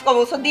তাবিজ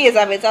কবচ দিয়ে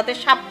যাবে, যাতে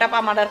সাপটা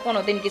আমার আর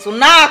কোনোদিন কিছু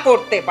না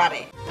করতে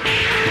পারে।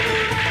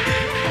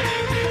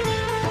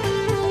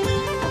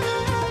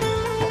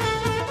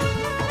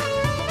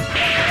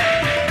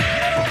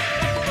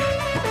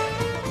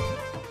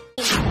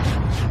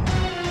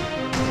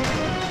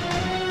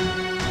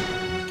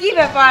 কি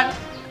ব্যাপার,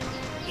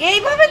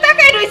 এইভাবে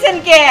তাকাই রইছেন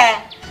কে?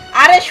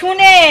 আরে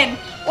শুনেন,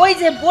 ওই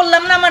যে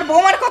বললাম না আমার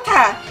বৌমার কথা,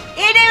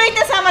 এটাই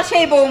হইতেছে আমার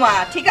সেই বৌমা,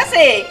 ঠিক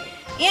আছে?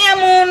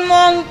 এমন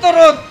মন্ত্র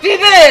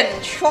দিবেন,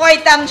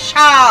 শয়তান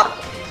সাপ,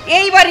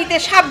 এই বাড়িতে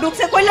সাপ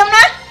ঢুকছে কইলাম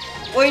না,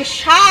 ওই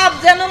সাপ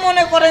যেন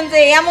মনে করেন যে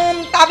এমন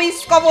তাবিজ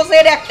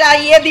কবচের একটা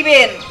ইয়ে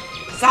দিবেন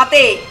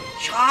যাতে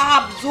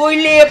সাপ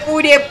জ্বলে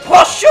পুড়ে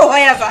ভস্ম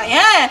হয়ে যায়।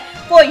 হ্যাঁ,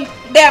 কই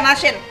দেন,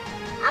 আসেন।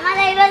 আমার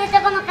এই বাড়িতে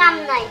কোনো কাম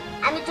নাই,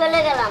 আমি চলে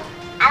গেলাম।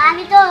 আর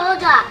আমি তো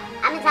ওজা,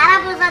 আমি যারা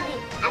বোঝা দিই,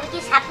 আমি কি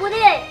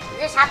সাপুরে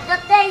যে সাপ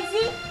ধরতে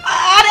আইছি?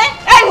 আরে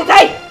এই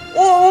উঠাই,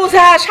 ও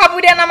ওঝা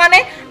সাপুরিয়া না মানে?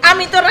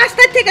 আমি তো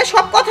রাস্তা থেকে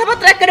সব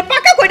কথাবার্তা করে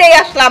পাকা কইরাই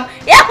আসলাম,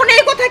 এখন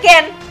এই কথা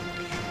কেন?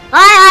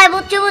 হয় হয়,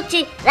 বুঝছি বুঝছি,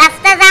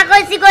 রাস্তা যা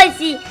কইছি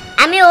কইছি,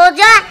 আমি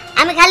ওজা,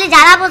 আমি খালি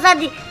যারা বোঝা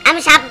দিই, আমি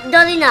সাপ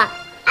ধরি না,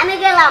 আমি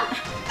গেলাম।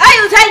 এই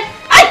উঠাই,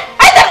 এই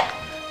এই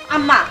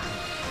আম্মা,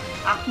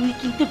 আপনি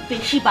কিন্তু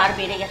বেশি বার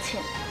বেড়ে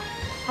গেছেন।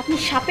 আপনি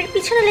সাপের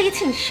পিছনে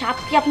লেগেছেন। সাপ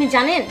কি আপনি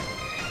জানেন?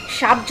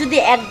 সাপ যদি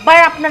একবার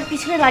আপনার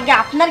পিছনে লাগে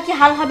আপনার কি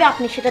হাল হবে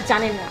আপনি সেটা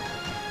জানেন না।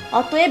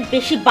 অতএব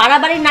বেশি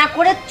বাড়াবাড়ি না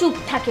করে চুপ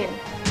থাকেন।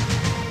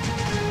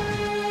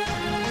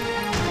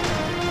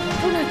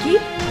 নাকি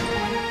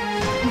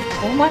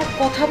আমার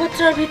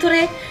কথাবার্তার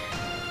ভিতরে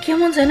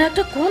কেমন যেন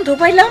একটা গন্ধ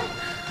পাইলাম,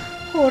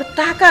 ওর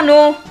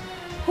তাকানো,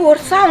 ওর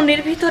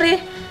সাউন্ডের ভিতরে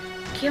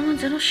কেমন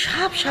যেন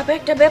সাপ সাপ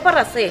একটা ব্যাপার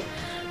আছে।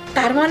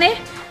 তার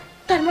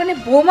মানে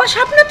বোমা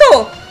সাপ না তো?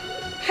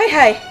 হাই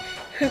হাই,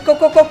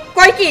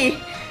 কয় কি?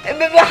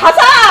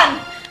 হাসান,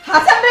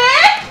 হাসান রে,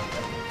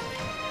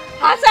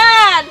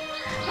 হাসান,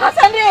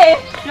 হাসান রে,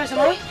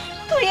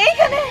 তুই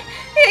এইখানে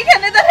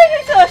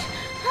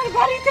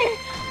বাড়িতে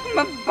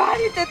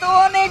বাড়িতে তো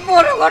অনেক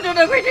বড়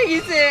ঘটনা ঘটে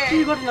গেছে। কি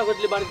ঘটনা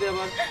ঘটলে বাড়িতে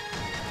আবার?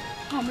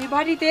 আমি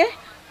বাড়িতে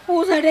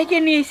পূজা ডেকে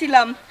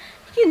নিয়েছিলাম,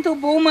 কিন্তু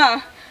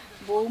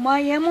বৌমা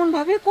এমন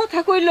ভাবে কথা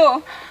কইলো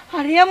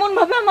আর এমন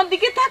ভাবে আমার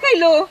দিকে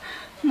তাকাইলো,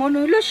 মনে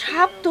হইলো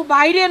সাপ তো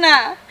বাইরে না,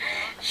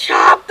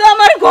 সাপ তো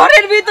আমার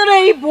ঘরের ভিতরে।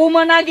 এই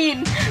বৌমা নাগিন।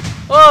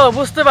 ও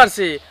বুঝতে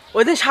পারছি,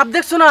 ওই দিন সাপ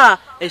দেখছো না,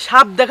 এই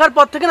সাপ দেখার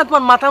পর থেকে না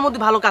তোমার মাথার মধ্যে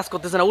ভালো কাজ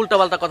করতেছে না,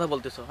 উল্টাপাল্টা কথা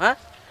বলতেছো। হ্যাঁ,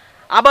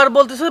 আবার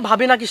বলতেছো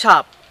ভাবি নাকি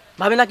সাপ,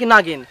 ভাবি নাকি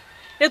নাগিন।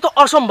 এ তো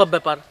অসম্ভব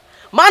ব্যাপার,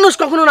 মানুষ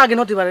কখনো নাগিন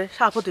হতে পারে,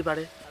 সাপ হতে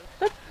পারে।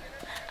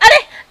 আরে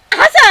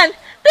হাসান,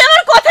 তুই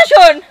আমার কথা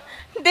শোন।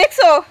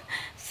 দেখছো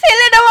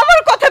ছেলেটাও আমার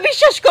কথা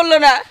বিশ্বাস করলো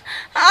না।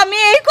 আমি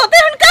এই কথা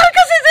এখন কার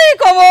কাছে যাই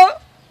কব?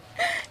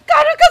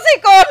 কারোর কাছে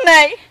কর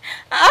নাই।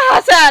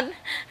 হাসান,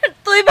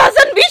 তুই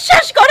বাজান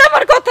বিশ্বাস কর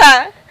আমার কথা।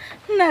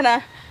 না না,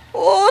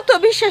 ও তো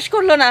বিশ্বাস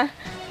করলো না।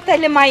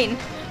 তাইলে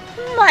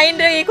মাইন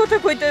রে এই কথা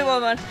কইতে হইব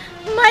আমার।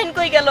 মাইন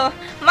কই গেল?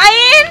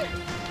 মাইন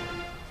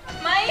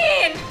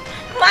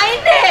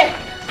রে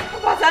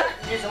বাজান,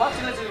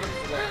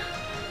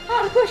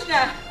 আর কইস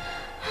না,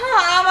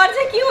 আমার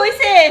যে কি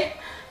হইছে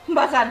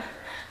বাজান,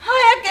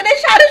 একেবারে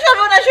সাড়ে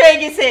সর্বনাশ হয়ে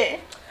গেছে।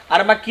 আর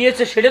মা কি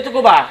হয়েছে সেটা তো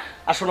কোবা।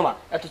 আর শোনো মা,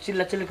 এত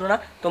চিল্লাচিল্লি করো না,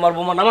 তোমার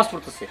বৌমা নামাজ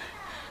পড়তেছে।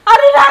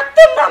 আরে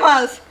রাখতেন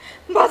নামাজ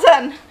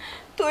বাজান,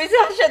 তুই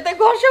যার সাথে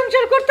ঘর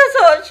সংসার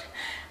করতেছস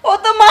ও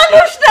তো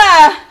মানুষ না,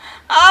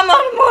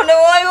 আমার মনে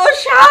হয় ও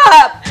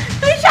সাপ।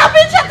 তুই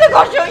সাপের সাথে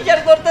ঘর সংসার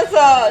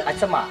করতেছস।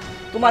 আচ্ছা মা,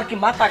 তোমার কি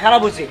মাথা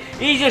খারাপ হয়েছে?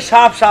 এই যে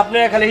সাপ সাপ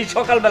নিয়ে খালি এই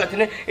সকালবেলা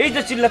থেকে এই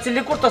যে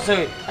চিল্লাচিল্লি করতেছে।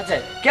 আচ্ছা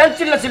কেন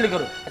চিল্লাচিল্লি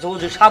করো? আচ্ছা ও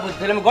যে সাপ হইতে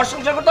তাহলে আমি ঘর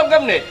সংসার করতাম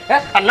কেমনে?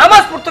 হ্যাঁ, আর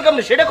নামাজ পড়তো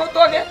কেমনে সেটা করতো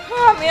আগে।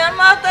 আমি আর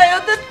মাথায়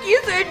তো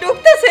কিছুই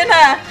ঢুকতেছে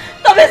না।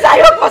 তবে যাই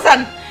হোক বাজান,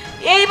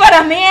 এইবার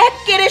আমি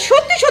একেবারে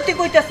সত্যি সত্যি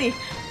কইতাছি,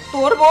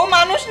 তোর বউ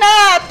মানুষ না,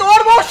 তোর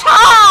বউ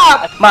সাপ।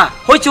 মা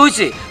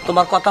হয়েছে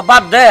তোমার কথা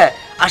বাদ দে।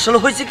 আসলে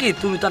হয়েছে কি,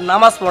 তুমি তার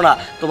নামাজ পড়ো না,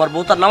 তোমার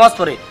বউ তার নামাজ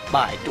পড়ে।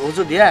 মা একটু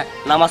ওজু দিয়ে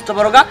নামাজটা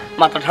পড়ো গা,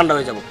 মাথা ঠান্ডা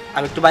হয়ে যাবো।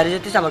 আমি একটু বাইরে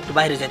যেতেছি, আমার একটু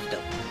বাইরে যেতে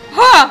দাও।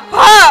 হ্যাঁ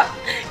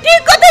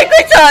ঠিক কথাই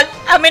কইছস,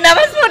 আমি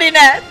নামাজ পড়ি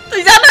না।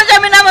 তুই জানোস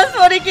আমি নামাজ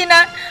পড়ি কিনা?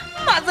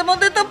 মাঝে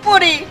মধ্যে তো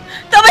পড়ি।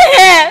 তবে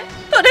হ্যাঁ,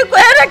 তোরে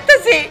কয়ে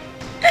রাখতেছি,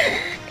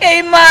 এই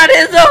মারে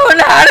যখন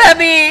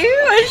হারাবি,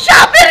 ওই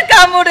সাপের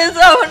কামড়ে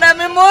যখন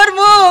আমি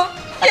মরবো।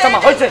 আচ্ছা মা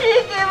হয়েছে।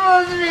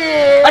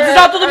 আচ্ছা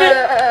যাও তো তুমি।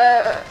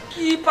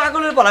 কি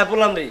পাগলের পালায়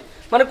পড়লাম রে,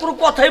 মানে কোনো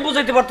কথাই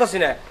বুঝাইতে পারতাছি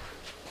না।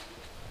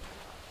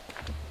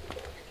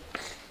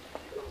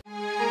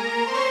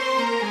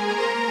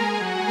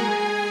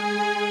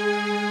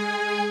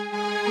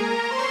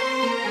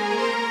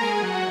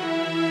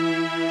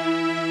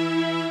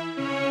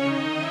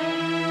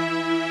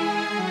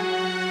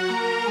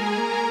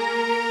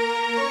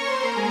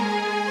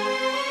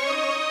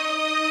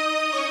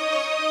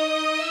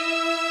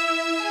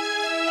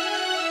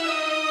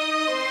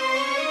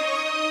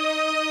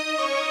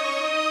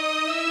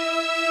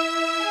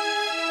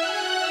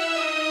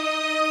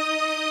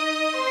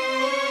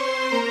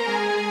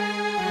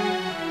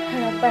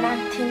 ربنا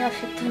آتنا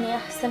في الدنيا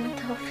حسنة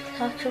وفي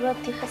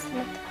الآخرة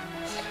حسنة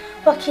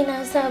وقنا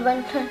عذاب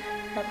النار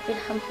رب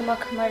ارحمهما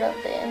كما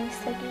ربياني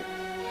صغيرا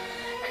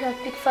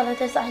ربك فلا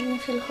تجعلني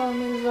في القوم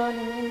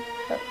الظالمين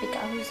ربك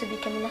أعوذ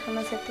بك من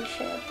همزات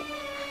الشياطين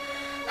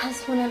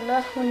حسبنا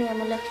الله ونعم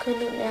الوكيل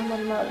ونعم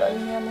المولى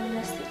ونعم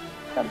النصير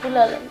رب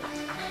العالمين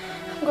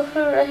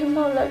গফুর রহিম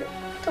মাওলা,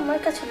 তোমার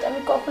কাছে তো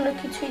আমি কখনো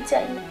কিছুই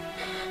চাইনি,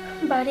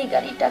 বাড়ি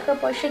গাড়ি টাকা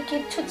পয়সা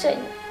কিচ্ছু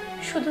চাইনি,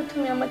 শুধু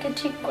তুমি আমাকে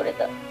ঠিক করে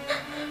দাও।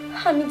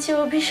 আমি যে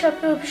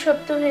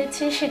অভিশপ্ত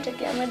হয়েছি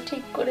সেটাকে আমার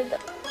ঠিক করে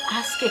দাও।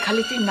 আজকে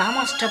খালি তুই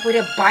নামাজটা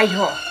পড়ে বাইর হ,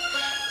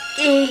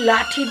 এই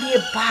লাঠি দিয়ে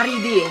বাড়ি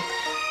দিয়ে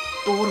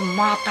তোর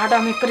মাথাটা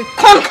আমি করে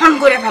খন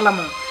করে ফেলাম।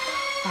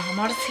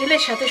 আমার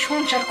ছেলের সাথে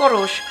সংসার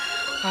করস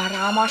আর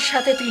আমার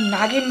সাথে তুই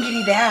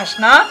নাগিনগিরি দেখাস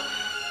না,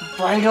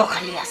 বাইর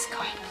খালি আজকে।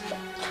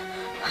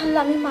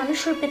 আল্লাহ, আমি মানুষ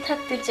রূপে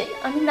থাকতে চাই,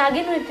 আমি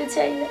নাগিন হইতে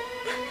চাই না,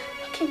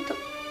 কিন্তু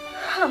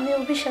আমি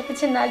অভিশাপে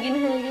যে নাগিন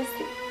হয়ে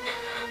গেছি।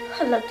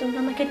 আল্লাহ তুমি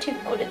আমাকে ঠিক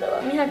করে দাও,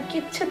 আমি আর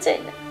কিচ্ছু চাই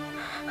না।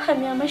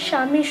 আমি আমার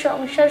স্বামী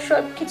সংসার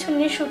সব কিছু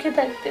নিয়ে সুখে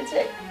থাকতে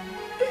চাই।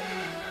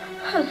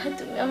 আল্লাহ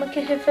তুমি আমাকে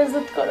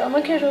হেফাজত করো,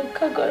 আমাকে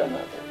রক্ষা করো,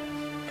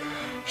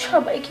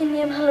 সবাইকে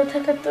নিয়ে ভালো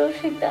থাকার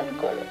তৌফিক দান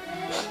করো।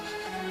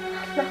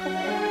 আল্লাহ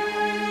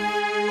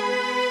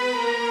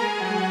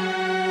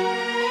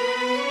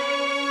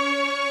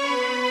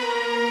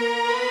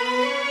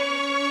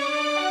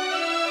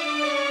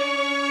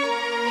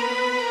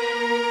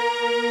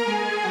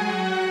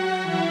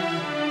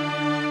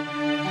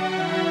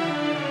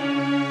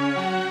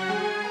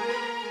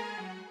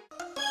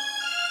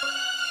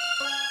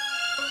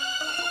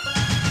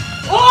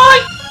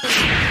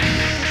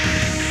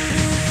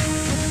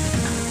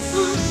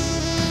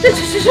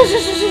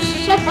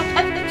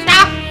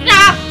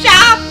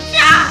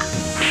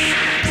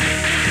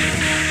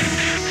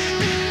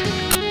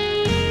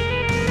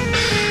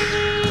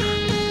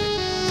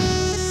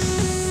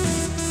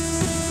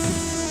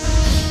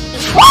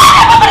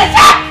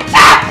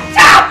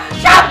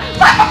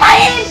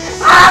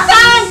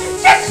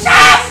সাপ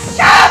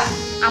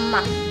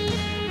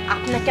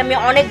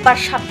অনেকবার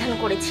সাবধান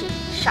করেছি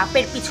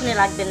সাপের পিছনে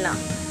লাগবেন না,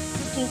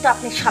 কিন্তু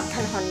আপনি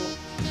সাবধান হননি,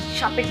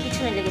 সাপের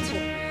পিছনে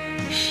লেগেছেন।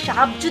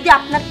 সাপ যদি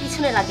আপনার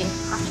পিছনে লাগে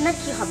আপনার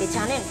কি হবে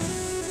জানেন?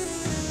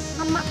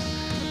 আম্মা,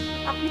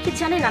 আপনি কি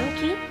জানেন আমি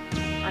কি?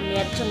 আমি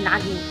একজন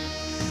নাগিন,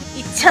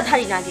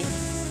 ইচ্ছাধারী নাগিন।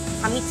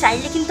 আমি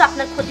চাইলে কিন্তু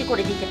আপনার ক্ষতি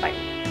করে দিতে পারি,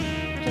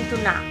 কিন্তু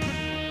না,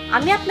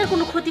 আমি আপনার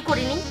কোনো ক্ষতি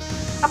করিনি,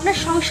 আপনার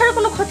সংসারে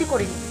কোনো ক্ষতি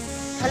করিনি।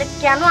 তাহলে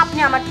কেন আপনি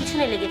আমার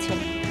পিছনে লেগেছেন?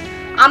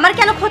 আমার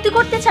কেন ক্ষতি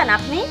করতে চান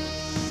আপনি?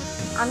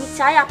 আমি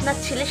চাই আপনার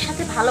ছেলের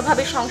সাথে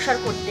ভালোভাবে সংসার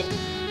করতে।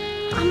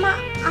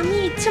 আমি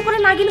ইচ্ছে করে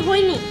নাগিন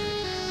হইনি,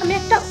 আমি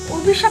একটা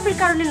অভিশাপের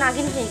কারণে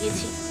নাগিন হয়ে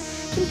গেছি।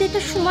 কিন্তু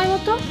এটা সময়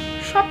মতো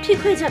সব ঠিক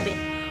হয়ে যাবে,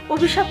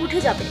 অভিশাপ উঠে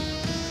যাবে।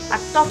 আর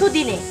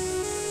ততদিনে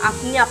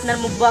আপনি আপনার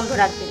মুখ বন্ধ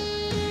রাখবেন।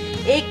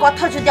 এই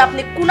কথা যদি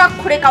আপনি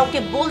কুনাক্ষরে কাউকে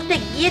বলতে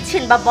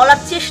গিয়েছেন বা বলার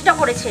চেষ্টা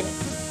করেছেন,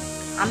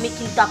 আমি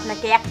কিন্তু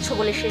আপনাকে একছো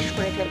বলে শেষ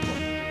করে ফেলব।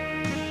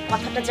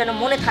 কথাটা যেন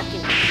মনে থাকে।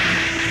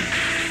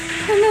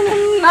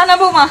 না না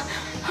বৌমা,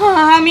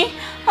 আমি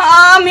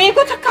আমি এই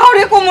কথা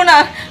কাউরে কমো না,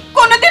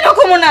 কোনোদিনও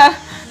কমো না।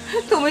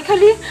 তুমি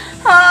খালি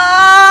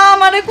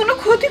আমার কোনো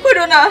ক্ষতি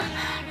করো না,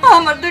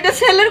 আমার দুইটা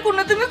ছেলের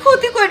কোনো তুমি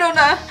ক্ষতি করো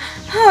না।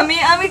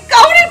 আমি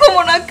কাউরে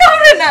কমো না,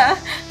 কাউরে না।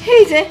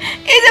 এই যে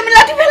আমি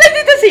লাঠি ফেলাই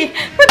দিতেছি,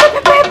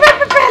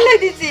 ফেলাই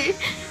দিছি।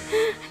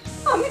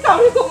 আমি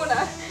কাউরে কমো না,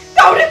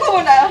 কাউরে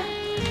কমো না।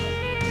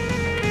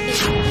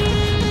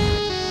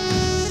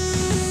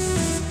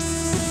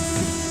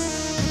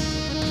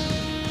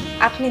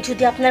 আপনি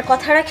যদি আপনার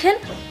কথা রাখেন,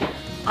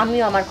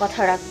 আমিও আমার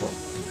কথা রাখবো।